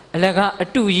တာအလကအ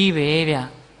တုကြီးပဲဗျာ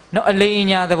နော်အလေးအ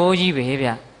ညာသဘောကြီးပဲ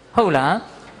ဗျာဟုတ်လား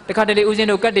တခါတလေဦးဇင်း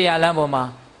တို့ကတ္တရာလမ်းပေါ်မှာ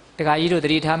တခါကြီးတို့သ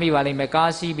တိထားမိပါလိမ့်မယ်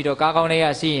ကားစီးပြီးတော့ကားကောင်းလေးရ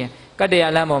စီးရင်ကတ္တရာ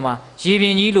လမ်းပေါ်မှာရေပြ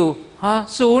င်ကြီးလိုဟာ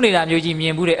စိုးနေတာမျိုးကြီးမြ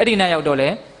င်ဘူးတဲ့အဲ့ဒီနောက်ရောက်တော့လ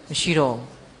ည်းမရှိတော့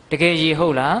တကယ်ရေဟု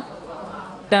တ်လား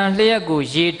တန်လျက်ကို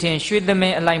ရေထင်ရွှေသမ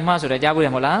င်းအလိုက်မှဆိုတာကြားဘူးတ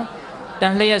ယ်မဟုတ်လားတ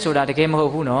န်လျက်ဆိုတာတကယ်မဟု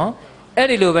တ်ဘူးနော်အဲ့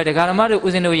ဒီလိုပဲဒကာဓမ္မတို့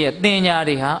ဦးဇင်းတို့ရဲ့သင်ညာ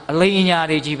တွေဟာအလေးအညာ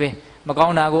တွေကြီးပဲမကော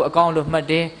င်းတာကိုအကောင်းလို့မှတ်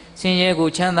တယ်ဆင်းရဲကို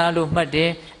ချမ်းသာလို့မှတ်တယ်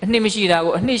အနှစ်မရှိတာ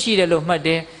ကိုအနှစ်ရှိတယ်လို့မှတ်တ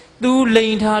ယ်သူလိ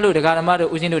န်ထားလို့ဒကာဓမ္မတို့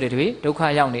ဦးဇင်းတို့တွေဒုက္ခ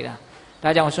ရောက်နေတာဒါ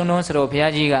ကြောင့်ဆွန်းသွန်းစတော်ဘု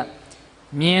ရားကြီးက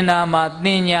မြင်တာမှာသ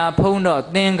င်ညာဖုံးတော့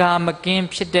သင်္ကာမကင်း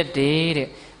ဖြစ်တတ်တယ်တဲ့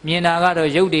မြင်တာကတော့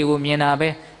ရုပ်တွေကိုမြင်တာပဲ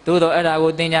သို့တော့အဲ့ဒါ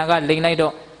ကိုသင်ညာကလိန်လိုက်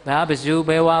တော့ဘာပစု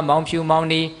ဘဲဝါမောင်ဖြူမောင်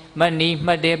နီမတ်နီ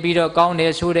မှတ်တယ်ပြီးတော့ကောင်းတ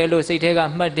ယ်ဆိုတယ်လို့စိတ်ထဲက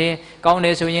မှတ်တယ်ကောင်းတ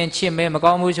ယ်ဆိုရင်ချစ်မယ်မ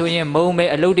ကောင်းဘူးဆိုရင်မုန်းမယ်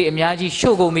အလုပ်တွေအများကြီး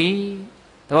ရှုပ်ကုန်ပြီ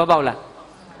သဘောပေါက်လား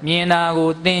မြင်တာကို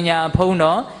သင်ညာဖုံး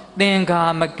တော့သင်္ကာ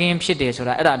မကင်းဖြစ်တယ်ဆို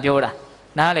တာအဲ့ဒါပြောတာ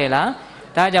နားလေလား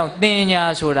ဒါကြောင့်သင်ညာ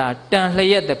ဆိုတာတန်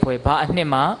လျက်တဲ့ဖွယ်ဘာအနှစ်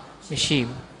မှမရှိ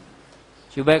ဘူး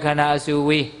ယူဘက်ခန္ဓာအစု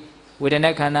ဝေးဝေဒ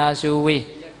နာခန္ဓာအစုဝေး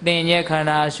သင်ညက်ခန္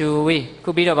ဓာအစုဝေးခု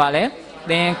ပြီးတော့ဗာလဲ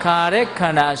သင်္ခါရခ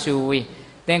န္ဓာအစုဝေး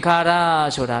သင်္ခါရ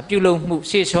ဆိုတာပြုလုပ်မှု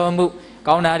ရှေ့ချောမှု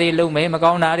ကောင်းတာတွေလုပ်မယ်မ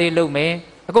ကောင်းတာတွေလုပ်မယ်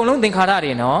အကုန်လုံးသင်္ခါရ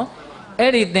တွေနော်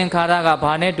အဲ့ဒီသင်္ခါရက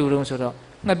ဘာနဲ့တူတုံးဆိုတော့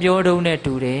ငပြောတုံးနဲ့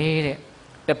တူတယ်တဲ့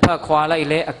တစ်ဖက်ခွာလိုက်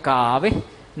လဲအကာပဲ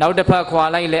နောက်တစ်ဖက်ခွာ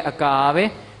လိုက်လဲအကာပဲ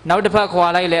နောက်တစ်ဖက်ခွာ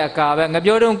လိုက်လဲအကာပဲင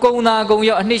ပြောတုံးကုံသာကုံ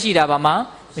ရောက်အနှစ်ရှိတာပါမှ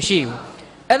မရှိဘူး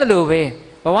အဲ့ဒါလိုပဲ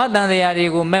ဘဝတန်တရားတွေ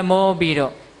ကိုမက်မောပြီး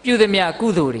တော့ပြုသမျှကု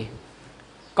သိုလ်တွေ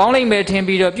ကောင်းလိမ့်မယ်ထင်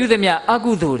ပြီးတော့ပြုသမျှအ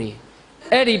ကုသိုလ်တွေ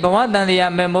အဲ့ဒီဘဝတန်တ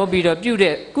ရားမက်မောပြီးတော့ပြု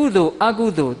တဲ့ကုသိုလ်အကု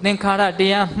သိုလ်သင်္ခါရတ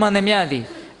ရားမှန်သမျှသည်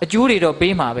အကျိုးတွေတော့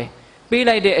ပေးမှာပဲပေး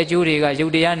လိုက်တဲ့အကျိုးတွေကယု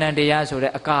တ်တရားနံတရားဆို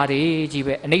တဲ့အကာတွေကြီး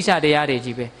ပဲအနိစ္စတရားတွေ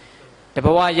ကြီးပဲတဘ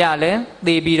ဝရလဲ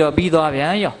သေပြီးတော့ပြီးသွားပြ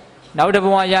န်ရောနောက်တဘ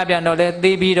ဝရပြန်တော့လဲ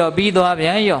သေပြီးတော့ပြီးသွားပြ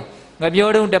န်ရောငပြော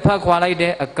တုံးတစ်ဖက်ခွာလိုက်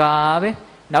တဲ့အကာပဲ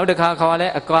နောက်တစ်ခါခွာလဲ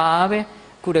အကာပဲ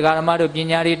ခုဒကာဓမ္မတို့ပ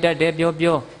ညာတွေတတ်တယ်ပြော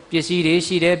ပစ္စည်းတွေ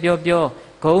ရှိတယ်ပြောဂု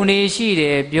ဏ်တွေရှိတ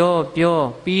ယ်ပြော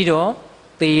ပြီးတော့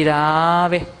သေတာ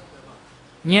ပဲ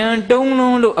ညံတုံး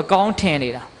လုံးလို့အကောင်းထင်နေ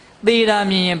တာသေတာ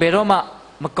မြင်ရင်ဘယ်တော့မှ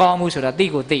မကောင်းဘူးဆိုတာသိ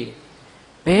ကိုသိတယ်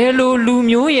ဘယ်လိုလူ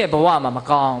မျိုးရဲ့ဘဝမှာမ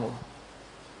ကောင်းဘူး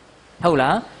ဟုတ်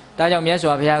လားဒါကြောင့်မြတ်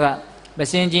စွာဘုရားကမ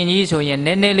စင်ကျင်ကြီးဆိုရင်န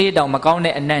ည်းနည်းလေးတောင်မကောင်း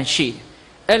တဲ့အနံ့ရှိတယ်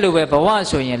အဲ့လိုပဲဘဝ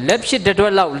ဆိုရင်လက်ဖြစ်တွ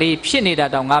က်လောက်လေးဖြစ်နေတာ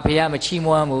တောင်ငါဘုရားမချီး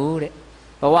မွမ်းဘူးတဲ့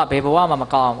ဘဝဘယ်ဘဝမှမ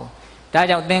ကောင်းဘူးဒါ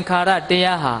ကြောင့်သင်္ခါရတ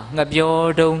ရားဟာငပြော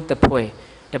တုံးတဖွဲ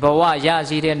တဘဝရ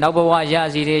စီတယ်နောက်ဘဝရ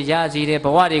စီတယ်ဘ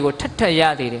ဝတွေကိုထက်ရ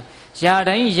သေးတယ်ရ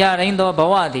တိုင်းသောဘ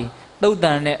ဝသည်သုတ်တ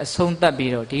န်နဲ့အဆုံးသတ်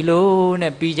ပြီးတော့ဒီလို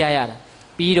နဲ့ပြီးကြရတာ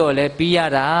ပြီးတော့လဲပြီးရ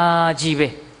တာကြီးပဲ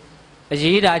အ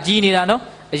ရေးတာကြီးနေတာနော်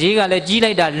အရေးကလည်းကြီး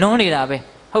လိုက်တာလွန်းနေတာပဲ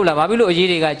ဟုတ်လားဘာဖြစ်လို့အရေး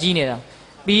တွေကကြီးနေတာ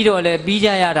ပြီးတော့လဲပြီးကြ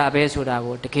ရတာပဲဆိုတာ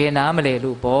ကိုတကယ်နားမလဲ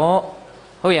လို့ပေါ့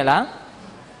ဟုတ်ရဲ့လား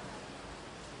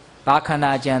ဘာခန္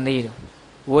ဓာကြံသေးတယ်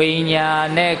ဝိညာဉ်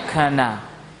နဲ့ခန္ဓာ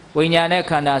ဝိညာဉ်နဲ့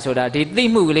ခန္ဓာဆိုတာဒီသိ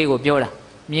မှုကလေးကိုပြောတာ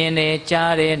မြင်တယ်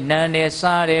ကြားတယ်နားတယ်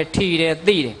စားတယ်ထိတယ်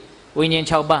သိတယ်ဝိညာဉ်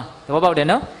6ပါးသဘောပေါက်တယ်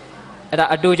နော်အဲ့ဒါ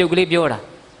အတူချုပ်ကလေးပြောတာ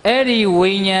အဲ့ဒီ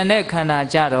ဝိညာဉ်နဲ့ခန္ဓာ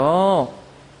ကြတော့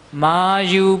မာ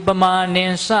ယူပမာန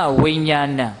င်စဝိညာ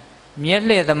ဏမျက်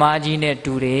လှည့်သမားကြီးနဲ့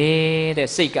တူတယ်တဲ့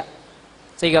စိ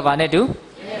တ်ကဘာနဲ့တူ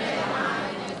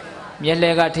မျက်လှ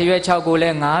ည့်ကထရွက်6ကိုလ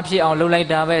ည်း9ဖြစ်အောင်လှုပ်လိုက်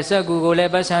တာပဲစက်ကူကိုလ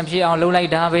ည်းပတ်စံဖြစ်အောင်လှုပ်လို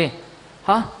က်တာပဲ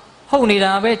ဟာဟုတ်နေ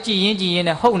တာပဲကြည်ရင်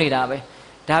နဲ့ဟုတ်နေတာပဲ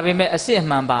ဒါပေမဲ့အစ်စ်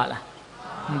မှန်ပါလား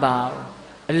မပါဘူး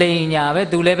အလိမ်ညာပဲ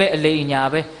သူလည်းပဲအလိမ်ညာ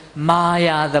ပဲမာ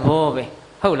ယာသဘောပဲ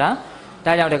ဟုတ်လား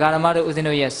ဒါကြောင့်ဒကာဓမ္မတို့ဦးဇင်း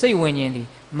တို့ရဲ့စိတ်ဝิญဉ်ဒီ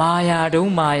မာယာ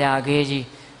တုံးမာယာခဲကြီး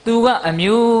သူကအ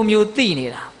မျိုးသိနေ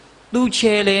တာသူ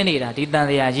ချဲလဲနေတာဒီတန်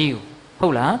တရားကြီးကိုဟု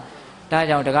တ်လားဒါ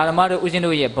ကြောင့်ဒကာဓမ္မတို့ဦးဇင်း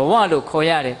တို့ရဲ့ဘဝလို့ခေါ်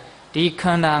ရတဲ့ဒီခ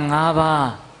န္ဓာ၅ပါး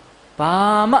ဘာ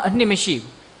မှအနှစ်မရှိဘူး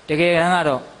တကယ်က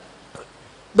တော့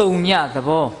တုံညသ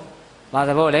ဘောဘာ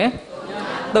သဘောလဲ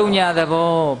တုံညာသ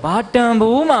ဘောဘာတန်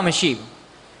ဘူးမှမရှိဘူး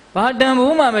ဘာတန်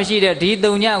ဘူးမှမရှိတဲ့ဒီ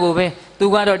တုံညာကိုပဲသူ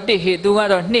ကတော့1ဟစ်သူက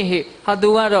တော့2ဟစ်ဟာသူ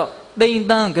ကတော့သိမ့်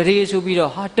တန်းဂရေဆိုပြီး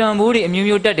တော့ဟာတန်ဘူးတွေအမျိုး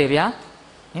မျိုးတက်တယ်ဗျာ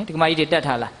ဟင်ဒီကမကြီးတွေတက်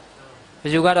ထားလားဘ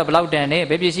ယ်သူကတော့ဘလောက်တန်နေ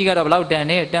ဘယ်ပစ္စည်းကတော့ဘလောက်တန်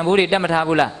နေတန်ဘူးတွေတက်မထား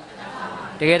ဘူးလား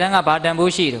တကယ်တမ်းကဘာတန်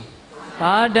ဘူးရှိတော့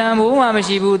ဘာတန်ဘူးမှမ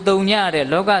ရှိဘူးတုံညာတဲ့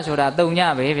လောကဆိုတာတုံညာ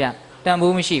ပဲဗျတန်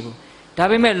ဘူးမရှိဘူးဒါ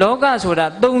ပေမဲ့လောကဆိုတာ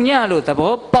တုံညာလို့သ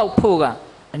ဘောပေါက်ဖို့က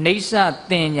အနိစ္စ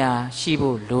တင်ညာရှိ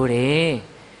ဖို့လိုတယ်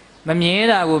မမြဲ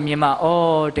တာကိုမြင်မှဩ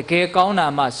တကယ်ကောင်းတာ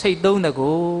မှစိတ်သုံးတကူ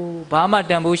ဘာမှ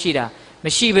တန်ဖိုးရှိတာမ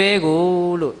ရှိပဲကို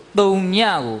လို့တုံည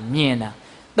ကိုမြင်တာ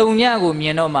တုံညကိုမြ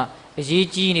င်တော့မှအရေး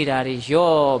ကြီးနေတာတွေ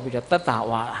ရော့ပြီးတော့သက်သာ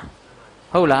သွားတာ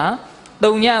ဟုတ်လား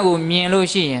တုံညကိုမြင်လို့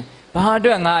ရှိရင်ဘာအ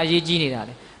တွက်ငါအရေးကြီးနေတာ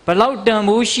လဲဘလောက်တန်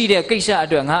ဖိုးရှိတဲ့ကိစ္စအ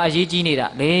တွက်ငါအရေးကြီးနေတာ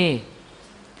လေ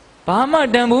ဘာမှ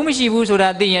တန်ဖိုးမရှိဘူးဆိုတာ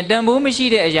သိရင်တန်ဖိုးမရှိ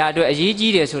တဲ့အရာအတွက်အရေး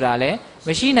ကြီးတယ်ဆိုတာလည်းမ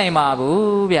ရှိနိုင်ပါ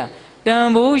ဘူးဗျတန်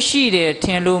ဖိုးရှိတယ်ထ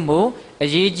င်လို့မို့အ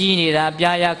ရေးကြီးနေတာ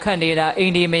ပြာရခတ်နေတာအိ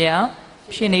န္ဒိမယ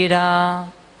ဖြစ်နေတာ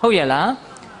ဟုတ်ရဲ့လား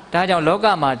ဒါကြောင့်လောက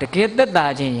မှာတကယ်သက်သာ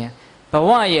ခြင်းရင်ဘဝ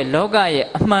ရဲ့လောကရဲ့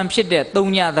အမှန်ဖြစ်တဲ့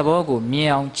သုံးညသဘောကိုမြင်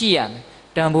အောင်ကြည့်ရမယ်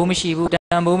တန်ဖိုးမရှိဘူးတ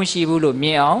န်ဖိုးမရှိဘူးလို့မြ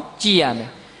င်အောင်ကြည့်ရမယ်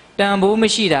တန်ဖိုးမ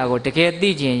ရှိတာကိုတကယ်သိ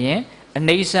ခြင်းရင်အ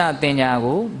နိစ္စတင်ညာ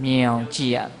ကိုမြင်အောင်ကြ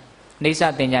ည့်ရမယ်အနိစ္စ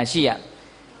တင်ညာရှိရ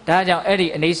ဒါကြောင့်အဲ့ဒီ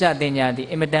အနိစ္စတင်ညာဒီ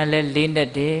အင်မတန်လဲလေးနက်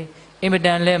တယ်အင်မတ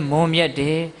န်လဲမွန်မြတ်တ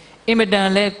ယ်အင်မတန်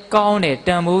လဲကောင်းတယ်တ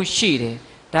န်ဖိုးရှိတယ်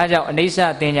ဒါကြောင့်အနိစ္စ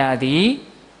တင်ညာသည်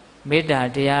မေတ္တာ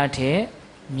တရားထက်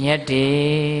မြတ်တ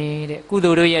ယ်တဲ့ကု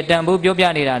သိုလ်တို့ရဲ့တန်ဖိုးပြောပြ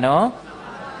နေတာနော်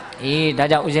အေးဒါ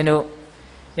ကြောင့်ဦးဇင်းတို့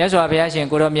မြတ်စွာဘုရားရှင်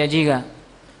ကိုရောမြတ်ကြီးက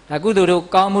ဒါကုသိုလ်တို့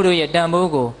ကောင်းမှုတို့ရဲ့တန်ဖိုး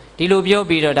ကိုဒီလိုပြော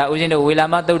ပြီးတော့ဒါဦးဇင်းတို့ဝေလာ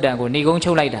မသုတ်တံကိုဏိကုံး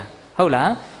ချုပ်လိုက်တာဟုတ်လား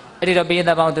အဲ့ဒီတော့ပိဋက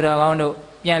ပေါင်းသူတော်ကောင်းတို့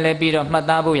ပြန်လဲပြီးတော့မှတ်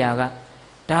သားဖို့ရာက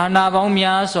ဒါနာပေါင်း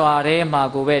များစွာတဲ့မှာ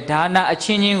ကိုပဲဒါနာအချ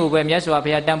င်းချင်းကိုပဲမြတ်စွာဘု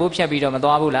ရားတန်ဖိုးဖြတ်ပြီးတော့မ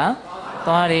သွားဘူးလား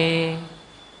သွားတယ်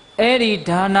အဲ့ဒီ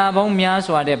ဒါနာပေါင်းများ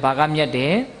စွာတဲ့ဘာကမြတ်တ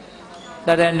ယ်တ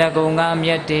ရဏဂုံကမြ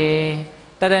တ်တယ်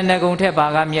တရဏဂုံထက်ဘာ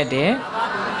ကမြတ်တယ်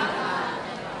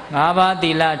၅ပါး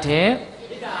သီလထက်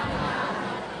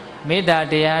မေတ္တာ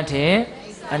တရားထက်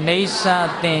အနိစ္စ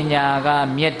တင်ညာက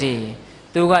မြတ်တယ်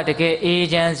သူကတကယ်အေး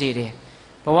ချမ်းစေတယ်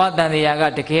ဘဝတန်တရားက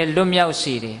တကယ်လွတ်မြောက်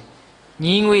စေတယ်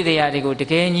ညီးငွေတရားတွေကိုတ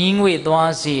ကယ်ညီးငွေ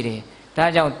သွားစေတယ်ဒါ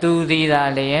ကြောင့်သူသည်သာ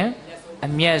လည်းအ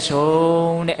မျက်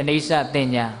ဆုံးတဲ့အနိစ္စတင်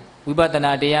ညာဝိပဿ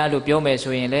နာတရားလို့ပြောမယ်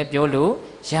ဆိုရင်လည်းပြောလို့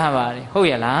ရပါတယ်ဟုတ်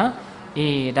ရဲ့လား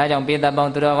အေးဒါကြောင့်ပိဋကပေါ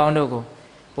င်းသူတော်ကောင်းတို့ကို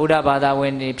ဗုဒ္ဓဘာသာဝ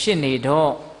င်တွေဖြစ်နေ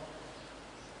တော့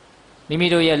မိမိ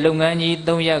တို့ရဲ့လုပ်ငန်းကြီး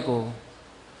၃ရပ်ကို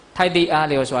ထိုက်သည့်အား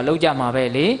လျော်စွာလုပ်ကြမှာပဲ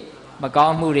လေမကော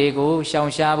င်းမှုတွေကိုရှော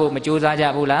င်ရှားဖို့မကြိုးစားကြ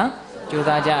ဘူးလားကြိုး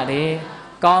စားကြတယ်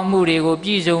ကောင်းမှုတွေကိုပြ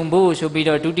ည့်စုံဖို့ဆိုပြီး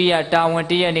တော့ဒုတိယတာဝန်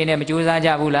တရက်အနေနဲ့မကြိုးစားကြ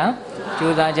ဘူးလား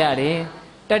ကြိုးစားကြတယ်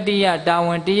တတိယတာဝ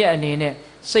န်တရက်အနေနဲ့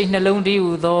စိတ်နှလုံးတည်း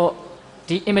ဟူသော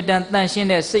ဒီအင်မတန်တန့်ရှင်း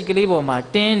တဲ့စိတ်ကလေးပေါ်မှာ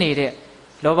တင်းနေတဲ့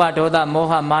လောဘဒေါသမော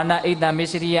ဟမာနအိတ်တမစ္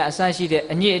စရိယအစရှိတဲ့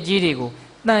အညစ်အကြေးတွေကို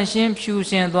တန့်ရှင်းဖြူ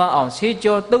စင်သွားအောင်ဆေး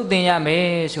ကြောတုတ်တင်ရမယ်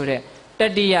ဆိုတဲ့တ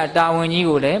တိယတာဝန်ကြီး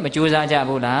ကိုလည်းမကြိုးစားကြ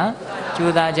ဘူးလား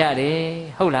ကြိုးစားကြတယ်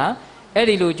ဟုတ်လားအဲ့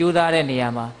ဒီလိုကြိုးစားတဲ့နေရာ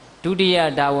မှာဒုတိယ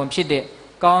တာဝန်ဖြစ်တဲ့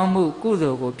ကောင်းမှုကု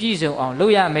သိုလ်ကိုပြည့်စုံအောင်လု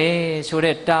ပ်ရမယ်ဆို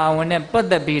တဲ့တာဝန်နဲ့ပတ်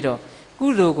သက်ပြီးတော့ကု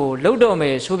သိုလ်ကိုလုပ်တော့မ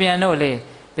ယ်ဆိုပြန်တော့လေ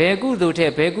ဘယ်ကုသိုလ်ထ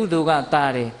က်ဘယ်ကုသိုလ်ကတာ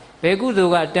တယ်ဘယ်ကုသို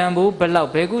လ်ကတန်ဖိုးဘလောက်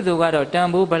ဘယ်ကုသိုလ်ကတော့တန်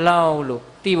ဖိုးဘလောက်လို့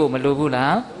သိဖို့မလိုဘူး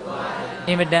လား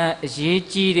အင်မတန်အရေး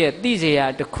ကြီးတဲ့သိစရာ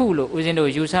တစ်ခုလို့ဦးဇင်းတို့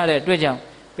ယူဆတဲ့အတွက်ကြောင့်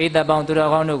ပိဋကပေါင်းသူ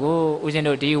တော်ကောင်းတို့ကိုဦးဇင်း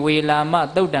တို့ဒီဝေလာမ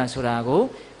သုတ်တံဆိုတာကို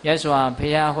မြတ်စွာဘု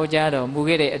ရားဟောကြားတော်မူ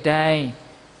ခဲ့တဲ့အတိုင်း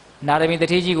နာရမီတ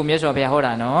ထေးကြီးကိုမြတ်စွာဘုရားဟော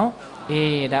တာနော်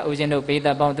အေးဒါဦးဇင်းတို့ပိဋက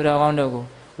ပေါင်းသူတော်ကောင်းတို့ကို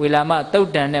ဝေလာမသုတ်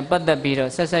တံနဲ့ပတ်သက်ပြီးတော့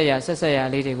ဆက်ဆက်ရ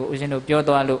လေးတွေကိုဦးဇင်းတို့ပြော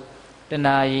သွားလို့တ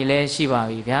ဏှာကြီးလည်းရှိပါ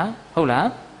ပြီဗျာဟုတ်လား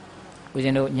ဦးဇ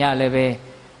င်းတို့ညလည်းပဲ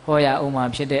ဟောရအောင်မှ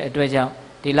ဖြစ်တဲ့အတွက်ကြောင့်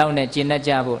ဒီလောက်နဲ့ကျင့်တတ်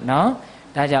ကြဖို့နော်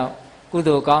ဒါကြောင့်ကု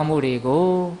သိုလ်ကောင်းမှုတွေကို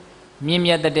မြင့်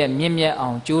မြတ်တဲ့မြင့်မြတ်အော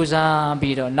င်ကြိုးစား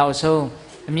ပြီးတော့နောက်ဆုံး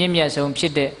အမြင့်မြတ်ဆုံးဖြ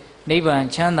စ်တဲ့နိဗ္ဗာန်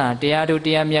ချမ်းသာတရားတို့တ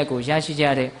ရားမြတ်ကိုရရှိကြ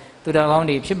တဲ့သူတော်ကောင်း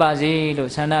တွေဖြစ်ပါစေ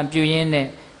လို့ဆန္ဒပြုရင်းနဲ့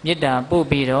မေတ္တာပို့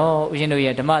ပြီးတော့ဦးဇင်းတို့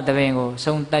ရဲ့ဓမ္မသဘင်ကို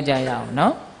ဆုံးတတ်ကြရအောင်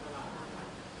နော်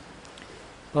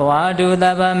ဘဝတုသ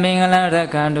ဗ္ဗမင်္ဂလရက္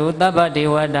ခန္တုသဗ္ဗဒေ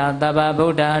ဝတာသဗ္ဗဗု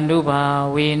ဒ္ဓ ानु ဘာ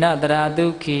ဝေနတရာဒု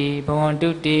က္ခိဘဝန္တု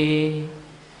တိ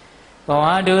ဘဝ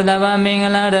တုသဗ္ဗမင်္ဂ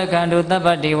လရက္ခန္တုသဗ္ဗ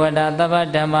ဒေဝတာသဗ္ဗ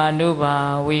ဓမ္မာ ानु ဘာ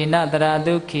ဝေနတရာ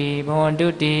ဒုက္ခိဘဝန္တု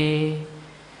တိ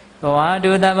ဘဝ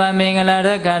တုသဗ္ဗမင်္ဂလရ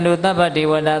က္ခန္တုသဗ္ဗဒေ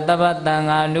ဝတာသဗ္ဗသံ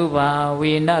ဃာ ानु ဘာ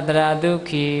ဝေနတရာဒုက္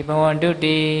ခိဘဝန္တု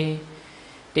တိ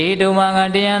တေတုမငါ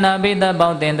တရားနာပိသပေါ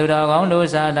င်းတင်သူတော်ကောင်းတို့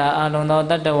သာတာအလုံးသော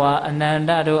တတ္တဝါအနန္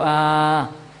တတို့အား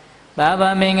သာဗ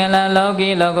မင်္ဂလာလောကီ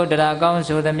လောကုတ္တရာကောင်း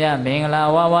ဆိုသမျှမင်္ဂလာ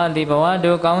ဝဝတိဘဝ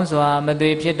တို့ကောင်းစွာမ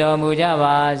သွေဖြစ်တော်မူကြ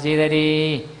ပါစေတ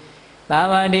ည်းသာ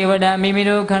ဗတိဝဒမိမိ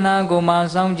တို့ခန္ဓာကိုယ်မှာ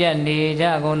စောင့်ကြနေကြ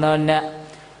ကုန်သောနတ်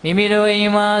မိမိတို့အိ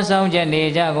မ်မှာစောင့်ကြနေ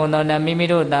ကြကုန်သောနတ်မိမိ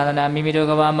တို့သာသနာမိမိတို့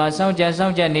ကဘာမှာစော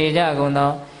င့်ကြနေကြကုန်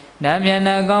သောနတ်မြတ်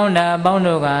နာကောင်းတာပေါင်း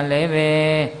တို့ကလည်းပဲ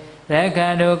ရက္ခ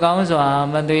ဏ်တို့ကောင်းစွာ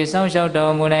မသွေဆောင်လျှောက်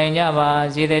တော်မူနိုင်ကြပါ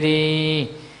စေတ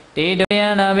ည်းတေတယ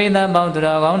နာဘိသပေါင်းသူ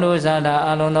တော်ကောင်းတို့သာတာ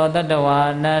အလုံးသောတတ္တဝါ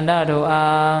နန္ဒတို့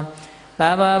အားသ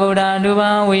ဗ္ဗဗုဒ္ဓနုဘ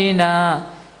ဝိနာ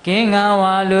ကင်းငါ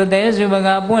ဝါလူသေးစုပက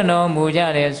ပွင့်တော်မူကြ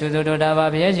တဲ့သုသုတ္တဘာ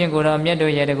ဘုရားရှင်ကိုယ်တော်မြတ်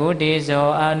တို့ရဲ့တကူတေဇော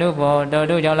အာနုဘောတော်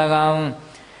တို့ကြောင့်၎င်း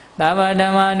သဗ္ဗဓ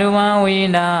မ္မနုဘဝိ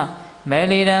နာမေ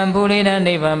လီရန်ဘူလီရန်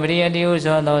နိဗ္ဗာန်ပရိယတိဟု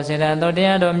သောသောစေတံတော်တ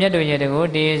ရားတော်မြတ်တို့ရဲ့တကူ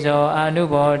တေဇောအာနု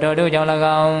ဘောတော်တို့ကြောင့်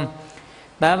၎င်း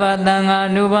သဗ္ဗသံဃာ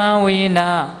နုဘဝိနာ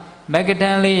မက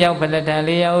ထံလေးရောက်ဖလထံ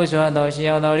လေးရောက်ဆိုသောရှင်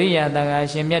ရောက်သောရိယတန်ခါ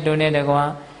ရှင်မြတ်တို့နှင့်တကွာ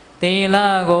သီလ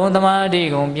ဂုဏ်သမာဓိ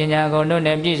ဂုဏ်ပညာဂုဏ်တို့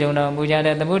နှင့်ပြည့်စုံတော်မူကြ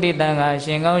တဲ့သမုဒိတန်ခါရှ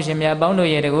င်ကောင်းရှင်မြတ်ပေါင်းတို့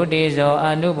ရဲ့တကုတေဇော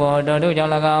အာနုဘောတော်တို့ကြော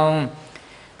င့်၎င်း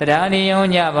တရားနိယုံ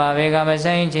ညပါဘေကမ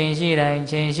ဆိုင်ချိန်ရှိတိုင်း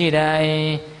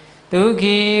ဒုက္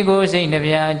ခိကိုစိတ်နှ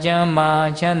ပြချမ်းမာ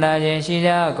ချမ်းသာခြင်းရှိ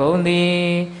ကြကုန်သည်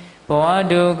ဘဝ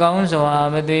တို့ကောင်းစွာ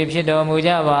မသွေဖြစ်တော်မူ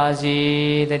ကြပါစေ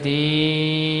တ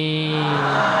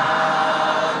ည်း